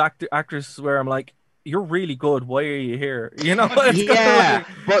of those actors where I'm like, you're really good. Why are you here? You know? Yeah,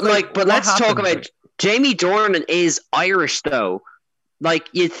 but let's talk about Jamie Dornan is Irish though. Like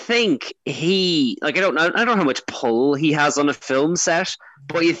you'd think he I don't know how much pull he has on a film set,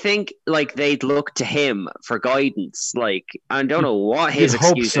 but you think like they'd look to him for guidance. Like I don't know what his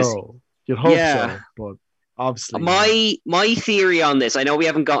excuse is. You'd hope so, but obviously my theory on this. I know we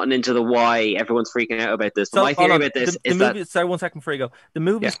haven't gotten into the why everyone's freaking out about this. But my theory about this is that. Sorry, 1 second before you go. The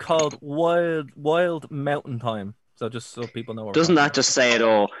movie's called Wild Mountain Time. So just so people know. Doesn't that just say it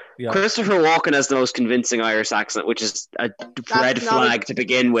all? Yeah. Christopher Walken has the most convincing Irish accent, which is a red flag to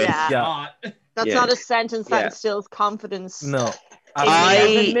begin with. Yeah. That's not a sentence that instills confidence. No.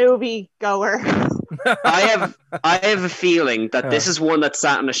 A movie goer. I have a feeling that this is one that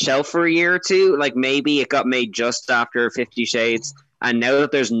sat on a shelf for a year or two. Like maybe it got made just after 50 Shades. And now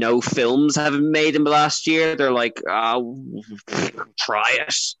that there's no films having made in the last year, they're like, try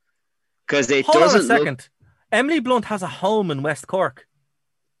it. Because it Hold doesn't on a second. Emily Blunt has a home in West Cork.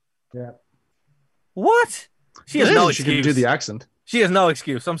 Yeah. What? She has no excuse. She can do the accent. She has no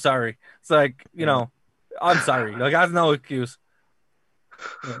excuse. I'm sorry. It's like, you know, I'm sorry. Like, I have no excuse.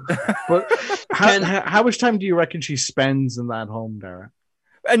 Yeah. But how much time do you reckon she spends in that home, Dara?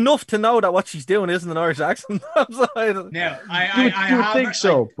 Enough to know that what she's doing isn't an Irish accent. No, I would think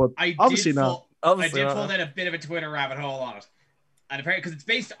so, but obviously not. I did fall down a bit of a Twitter rabbit hole on it. And apparently, because it's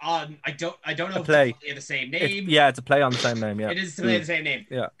based on, I don't know if it's the same name. It's a play on the same name. Yeah, it is to play the same name.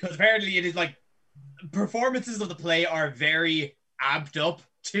 Yeah, because apparently it is like performances of the play are very amped up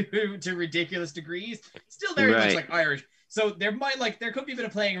to ridiculous degrees. Still very much like Irish. So there could be a bit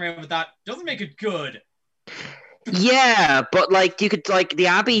of playing around with that. Doesn't make it good. Yeah, but like you could the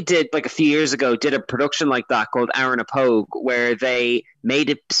Abbey did like a few years ago did a production like that called Aaron a Pogue where they made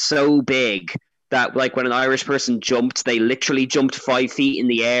it so big that like when an Irish person jumped, they literally jumped 5 feet in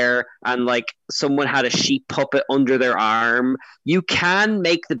the air and like someone had a sheep puppet under their arm. You can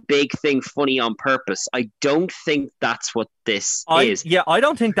make the big thing funny on purpose. I don't think that's what this is. Yeah, I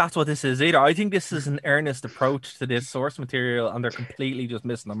don't think that's what this is either. I think this is an earnest approach to this source material and they're completely just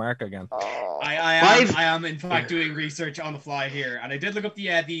missing the mark again. I am in fact doing research on the fly here and I did look up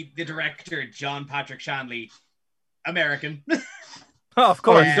the director, John Patrick Shanley, American. Oh, of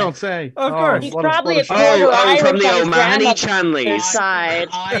course. You don't say. Of course. He's probably a from the O'Mahony Chanleys.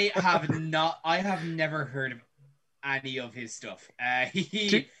 I have never heard of any of his stuff.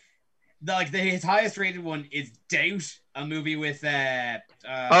 His highest rated one is Doubt, a movie with with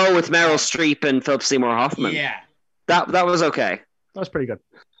Meryl Streep and Philip Seymour Hoffman. Yeah. That was okay. That was pretty good.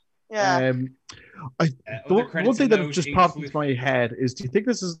 Yeah. One thing that just popped into my head is, do you think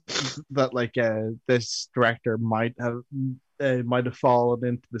this is that like this director might have fallen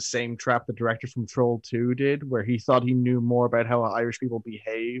into the same trap the director from Troll 2 did, where he thought he knew more about how Irish people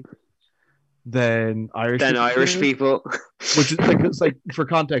behave than Irish people. Which is like for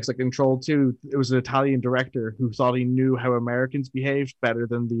context, like in Troll 2, it was an Italian director who thought he knew how Americans behaved better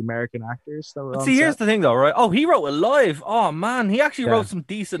than the American actors that were on set. Here's the thing though, right? Oh, he wrote it live. Oh man, he actually wrote some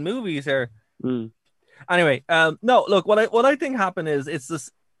decent movies here. Anyway, no, look, what I think happened is it's this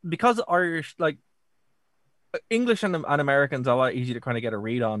because Irish, like English and Americans are a lot easier to kind of get a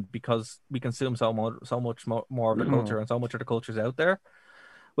read on because we consume so much more of the culture and so much of the culture's out there.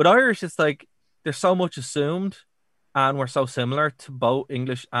 With Irish, it's like there's so much assumed and we're so similar to both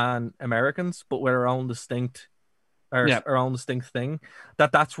English and Americans, but we're our own distinct thing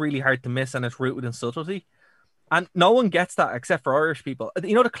that's really hard to miss and it's rooted in subtlety. And no one gets that except for Irish people.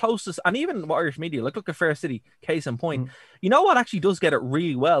 You know, the closest, and even Irish media, look at Fair City, case in point. You know what actually does get it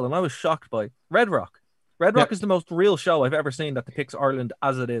really well, and I was shocked by? Red Rock. Red Rock is the most real show I've ever seen that depicts Ireland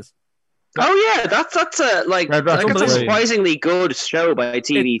as it is. Oh yeah, that's a surprisingly good show by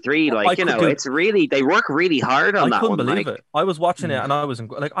TV3. It's really, they work really hard on that one. I couldn't believe it. I was watching it and I was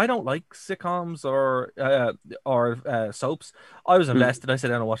like, I don't like sitcoms or soaps. I was invested. I sat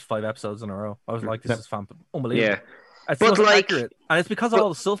down and watched 5 episodes in a row. I was like, this is unbelievable. Yeah. It's but accurate. And it's because all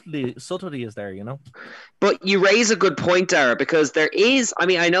the subtlety is there, you know. But you raise a good point, Dara, because there is. I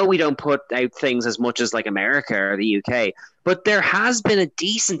mean, I know we don't put out things as much as like America or the UK, but there has been a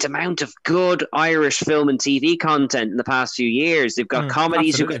decent amount of good Irish film and TV content in the past few years. You've got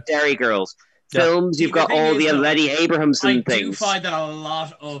comedies, you've got Derry Girls, films, you've got all the Letty Abrahamson things. I do find that a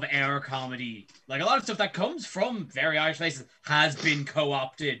lot of our comedy, like a lot of stuff that comes from very Irish places, has been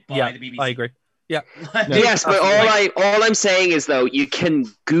co-opted by the BBC. I agree. Yeah. Yes, but all I'm saying is though, you can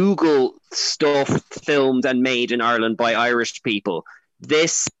Google stuff filmed and made in Ireland by Irish people.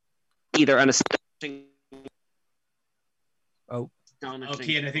 This either an astonishing. Oh, Cian, I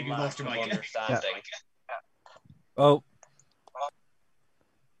think you lost your mic. Understanding. Oh.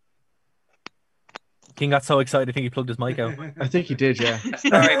 King got so excited, I think he plugged his mic out. I think he did, yeah.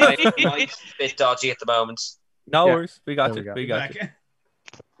 Sorry, my mic's a bit dodgy at the moment. No worries. We got you. We got you.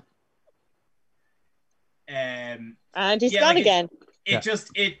 And he's gone again. It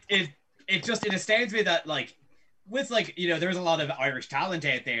astounds me that like with like, you know, there's a lot of Irish talent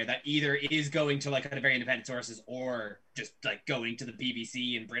out there that either is going to like kind of very independent sources or just like going to the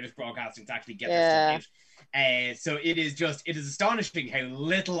BBC and British broadcasting to actually get their stuff out. So it is astonishing how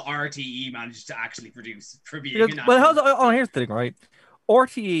little RTE managed to actually produce for being here's the thing, right?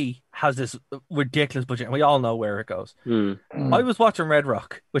 RTE has this ridiculous budget, and we all know where it goes. I was watching Red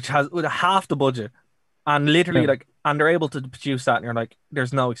Rock, which has with half the budget, and literally and they're able to produce that, and you're like,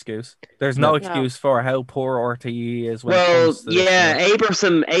 there's no excuse. There's no excuse for how poor RTE is.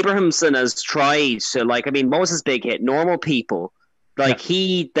 Abrahamson has tried to, like, I mean, what was his big hit? Normal People. Like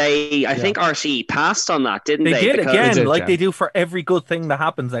I think RTE passed on that, didn't they? They did again, they do for every good thing that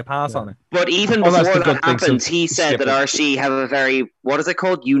happens, they pass on it. But even before that happened, he said that RTE have a very, what is it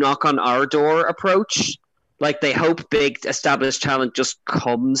called? You knock on our door approach. Like, they hope big established talent just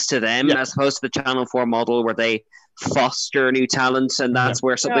comes to them as opposed to the Channel 4 model where they foster new talent, and that's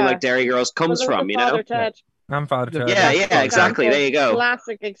where something like Dairy Girls comes from, you know? I'm Father Ted. Yeah, exactly. There you go.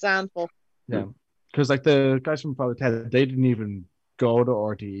 Classic example. Yeah. Because, like, the guys from Father Ted, they didn't even go to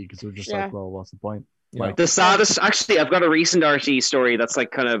RTE because they were just like, well, what's the point? Like, the saddest, actually, I've got a recent RTE story that's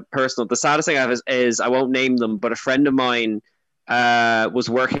like kind of personal. The saddest thing I have is I won't name them, but a friend of mine was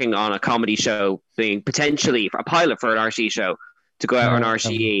working on a comedy show, being potentially a pilot for an RTE show to go out on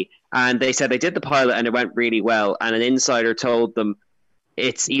RTE, and they said they did the pilot and it went really well, and an insider told them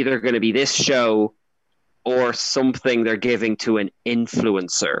it's either going to be this show or something they're giving to an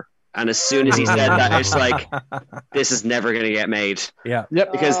influencer. And as soon as he said that, it's like, this is never going to get made. Yeah.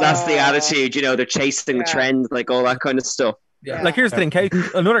 Yep. Because that's the attitude, you know, they're chasing the trend, like all that kind of stuff. Yeah. Like, here's the thing,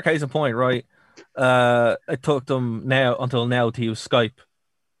 another case in point, right? It took them until now to use Skype.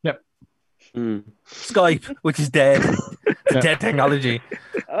 Yep. Skype, which is dead. It's dead technology.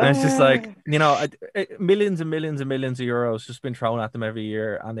 And it's just like, you know, millions and millions and millions of euros just been thrown at them every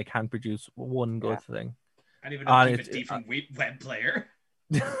year, and they can't produce one good thing. And even a different web player.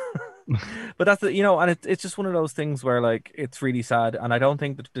 But that's the, you know, and it's just one of those things where, like, it's really sad, and I don't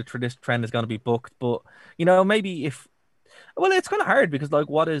think that the trend is going to be booked. But, you know, maybe it's kind of hard because, like,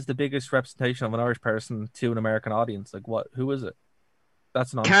 what is the biggest representation of an Irish person to an American audience? Like, who is it?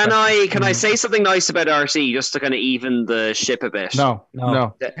 That's not. Can I say something nice about RTE just to kind of even the ship a bit? No.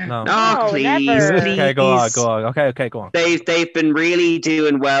 Please. Okay, go on. Okay, go on. They've been really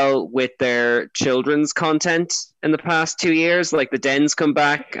doing well with their children's content in the past 2 years. Like, the Dens come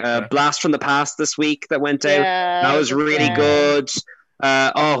back, Blast from the Past this week that went out. That was really good.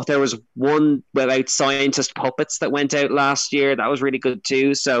 There was one about scientist puppets that went out last year. That was really good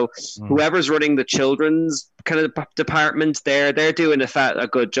too. So whoever's running the children's kind of department, they're doing a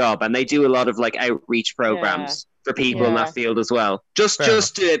good job, and they do a lot of like outreach programs for people in that field as well. Just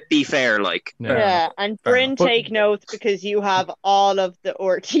to be fair, like. And Bryn, take notes because you have all of the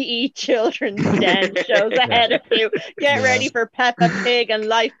RTE children's den shows ahead of you. Get ready for Peppa Pig and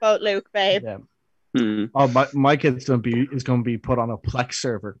Lifeboat Luke, babe. Yeah. Oh, my kid's going to be put on a Plex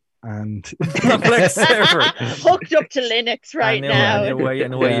server, and Plex server hooked up to Linux now. And away you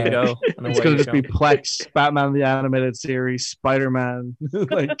go. It's going to just be Plex, Batman the Animated Series, Spider-Man.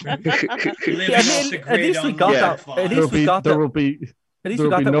 Like, at least we got that. At least we got that. There will be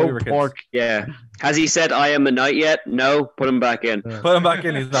no pork. Yeah. Has he said I am a knight yet? No. Put him back in. Yeah. Put him back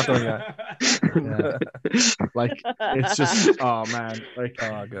in. He's not doing that. Like, it's just, oh man, like,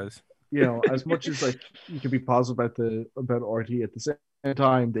 guys. You know, as much as like you can be positive about RT, at the same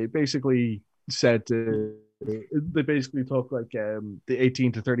time, they basically said they basically took like the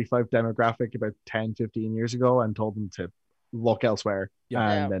 18 to 35 demographic about 10, 15 years ago and told them to look elsewhere.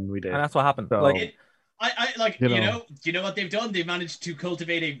 And then we did. And that's what happened. So, you know what they've done? They've managed to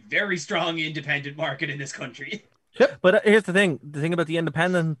cultivate a very strong independent market in this country. Yep. But here's the thing about the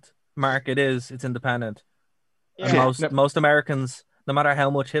independent market is it's independent. And most Americans, no matter how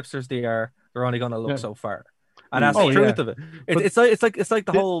much hipsters they are, they're only going to look so far, and that's the truth of it. It's like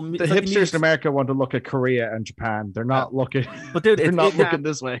the whole. The hipsters in America want to look at Korea and Japan. They're not looking. But dude, they're not looking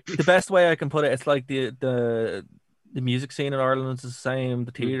this way. The best way I can put it, it's like the music scene in Ireland is the same.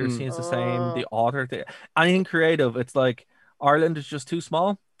 The theater scene is the same. The author, anything creative, it's like Ireland is just too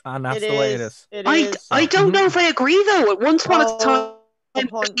small, and that's the way it is. I don't know if I agree though. At once upon a time.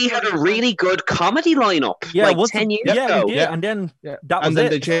 he had a really good comedy lineup. Yeah, like 10 years yeah, ago. he did, and then that was and then it.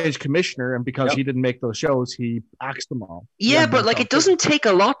 they changed commissioner, and because he didn't make those shows, he axed them all. Yeah, but like it doesn't take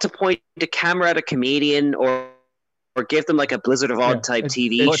a lot to point a camera at a comedian or give them like a Blizzard of Odd type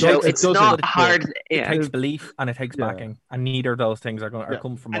TV show. It's not hard. It takes belief and it takes backing, and neither of those things are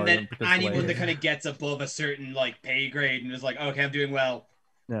come from Ireland. And then anyone that kind of gets above a certain like pay grade and is like, okay, I'm doing well.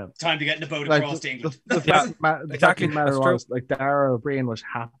 Yeah. Time to get in the boat across to England. The fact was, like, Dara O'Brien was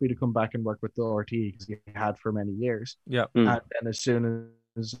happy to come back and work with the RT because he had for many years. Yeah. And then as soon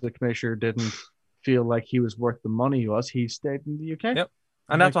as the commissioner didn't feel like he was worth the money he stayed in the UK. Yep.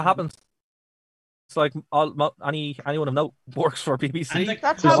 And that's what happens. It's like anyone of note works for BBC. Like,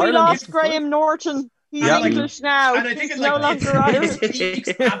 that's how we lost Graham Norton. He's English now. And I think he's no longer Irish. It speaks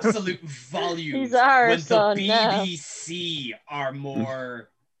absolute volumes He's our when son the BBC are more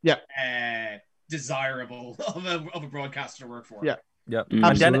desirable of a broadcaster to work for. Yeah. Yeah,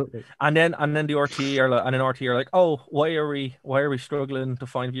 absolutely. And then the RT are like, oh, why are we struggling to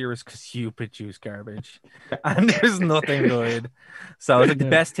find viewers? Because you produce garbage, and there's nothing good. So it's like the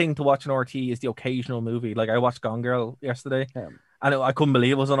best thing to watch on RT is the occasional movie. Like I watched Gone Girl yesterday, and I couldn't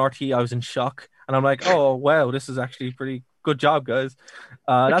believe it was on RT. I was in shock, and I'm like, oh wow, this is actually pretty good job, guys.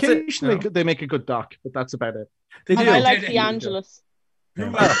 Occasionally that's it, they make a good doc, but that's about it. They do. I like The Angelus. Who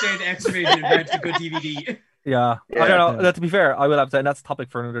else did X-rated and rent a good DVD? Yeah, I don't know. To be fair, I will have to say, and that's a topic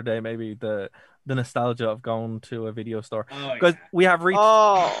for another day. Maybe the nostalgia of going to a video store, because we have reached.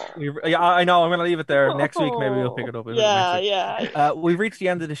 I know. I'm going to leave it there. Next week, maybe we'll pick it up. We've reached the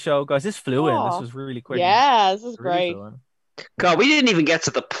end of the show, guys. This flew in. This was really quick. Yeah, this is great. God, we didn't even get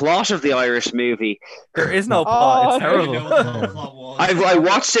to the plot of the Irish movie. There is no plot. It's terrible. I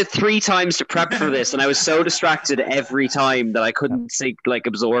watched it 3 times to prep for this, and I was so distracted every time that I couldn't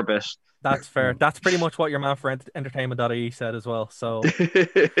absorb it. That's fair. That's pretty much what your man for entertainment.ie said as well. So he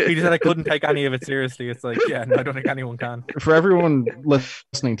just said I couldn't take any of it seriously. It's like, no, I don't think anyone can. For everyone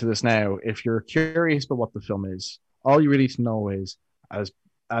listening to this now, if you're curious about what the film is, all you really need to know is as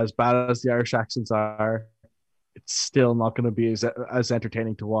bad as the Irish accents are, it's still not going to be as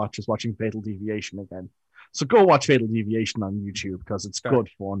entertaining to watch as watching Fatal Deviation again. So go watch Fatal Deviation on YouTube because it's good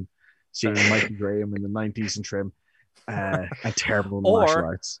fun seeing Mikey Graham in the 90s and trim and terrible martial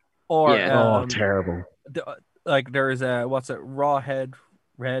arts. Terrible. There's Rawhead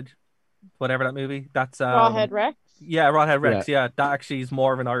Red, whatever that movie. That's Rawhead Rex. Yeah, Rawhead Rex. Yeah, that actually is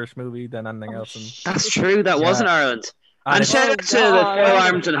more of an Irish movie than anything else. And that's true. That was in Ireland. And shout out to the Four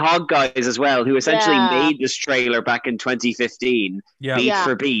Arms and Hog guys as well, who essentially made this trailer back in 2015, beat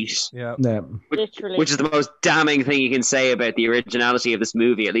for beat. Which is the most damning thing you can say about the originality of this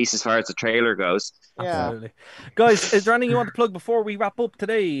movie, at least as far as the trailer goes. Absolutely. Guys, is there anything you want to plug before we wrap up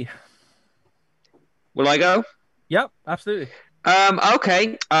today? Will I go? Yep, absolutely.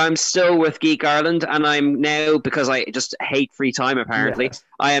 Okay, I'm still with Geek Ireland, and I'm now, because I just hate free time apparently,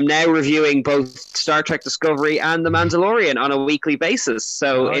 I am now reviewing both Star Trek Discovery and The Mandalorian on a weekly basis.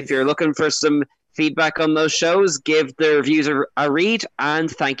 So if you're looking for some feedback on those shows, give the reviews a read,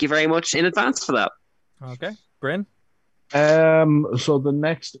 and thank you very much in advance for that. Okay, Bryn? So the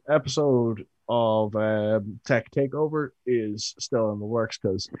next episode of Tech Takeover is still in the works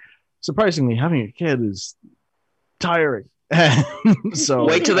because surprisingly having a kid is tiring. So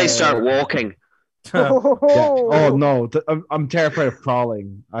wait till they start walking. Oh no, I'm terrified of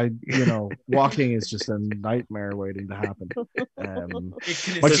crawling. Walking is just a nightmare waiting to happen.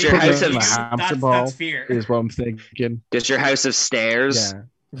 Does your house have hamster ball? Is what I'm thinking. Does your house have stairs?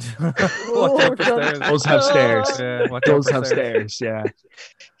 Yeah. Those have stairs. Those have stairs. Yeah,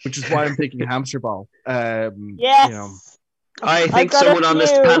 which is why I'm thinking hamster ball. Yes. I think someone on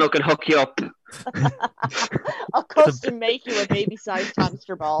this panel can hook you up. I'll custom make you a baby-sized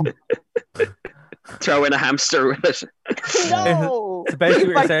hamster ball. Throw in a hamster with it. No, so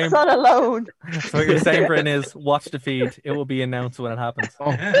basically what you're saying, son alone. So what you're saying, Bryn, is watch the feed. It will be announced when it happens.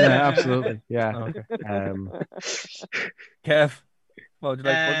 Oh, yeah, absolutely. Yeah. Okay. Kev, what would you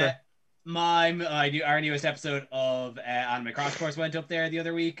like? Our newest episode of Anime Cross Course went up there the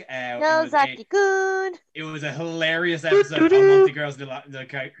other week. Nozaki-kun. It was a hilarious episode on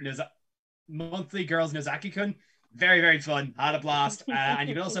Monthly Girls Nozaki-kun. Very, very fun. Had a blast. And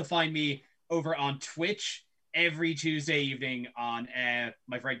you can also find me over on Twitch every Tuesday evening on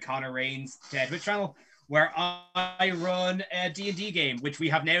my friend Connor Rain's Twitch channel, where I run a D&D game, which we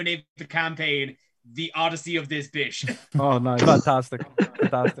have now named the campaign The Odyssey of This Bish. Oh, nice. Fantastic.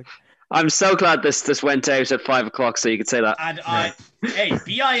 I'm so glad this went out at 5 o'clock, so you could say that. And hey,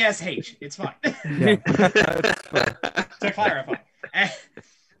 BISH, it's fine. Yeah. To clarify.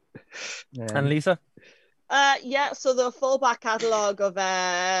 And Lisa? Yeah, so the full back catalogue of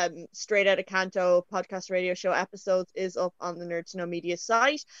Straight Outta Canto podcast radio show episodes is up on the Nerd to Know Media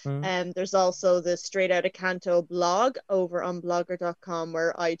site. There's also the Straight Outta Canto blog over on blogger.com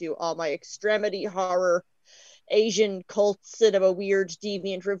where I do all my extremity horror Asian cult cinema weird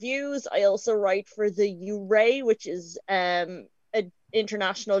deviant reviews. I also write for the Uray, which is an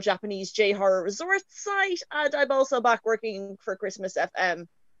international Japanese J-horror resort site, and I'm also back working for Christmas FM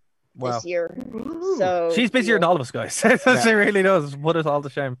this year. So she's busier than all of us, guys. She really does put us all to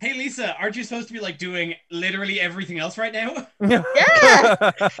shame. Hey Lisa, aren't you supposed to be like doing literally everything else right now?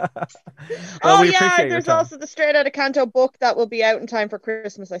 Yeah. Well, there's also the Straight Outta Canto book that will be out in time for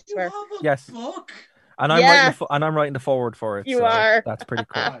Christmas, I swear. Yes. Book? And I'm writing the forward for it. You are. That's pretty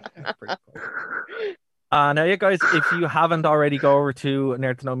cool. That's pretty cool. Now, you guys, if you haven't already, go over to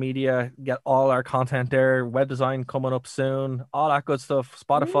Nerd to Know Media, get all our content there. Web design coming up soon, all that good stuff.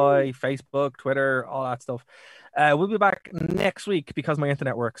 Spotify, Facebook, Twitter, all that stuff. We'll be back next week because my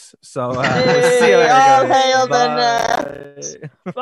internet works. So we'll see you later, guys. All hail the nerds.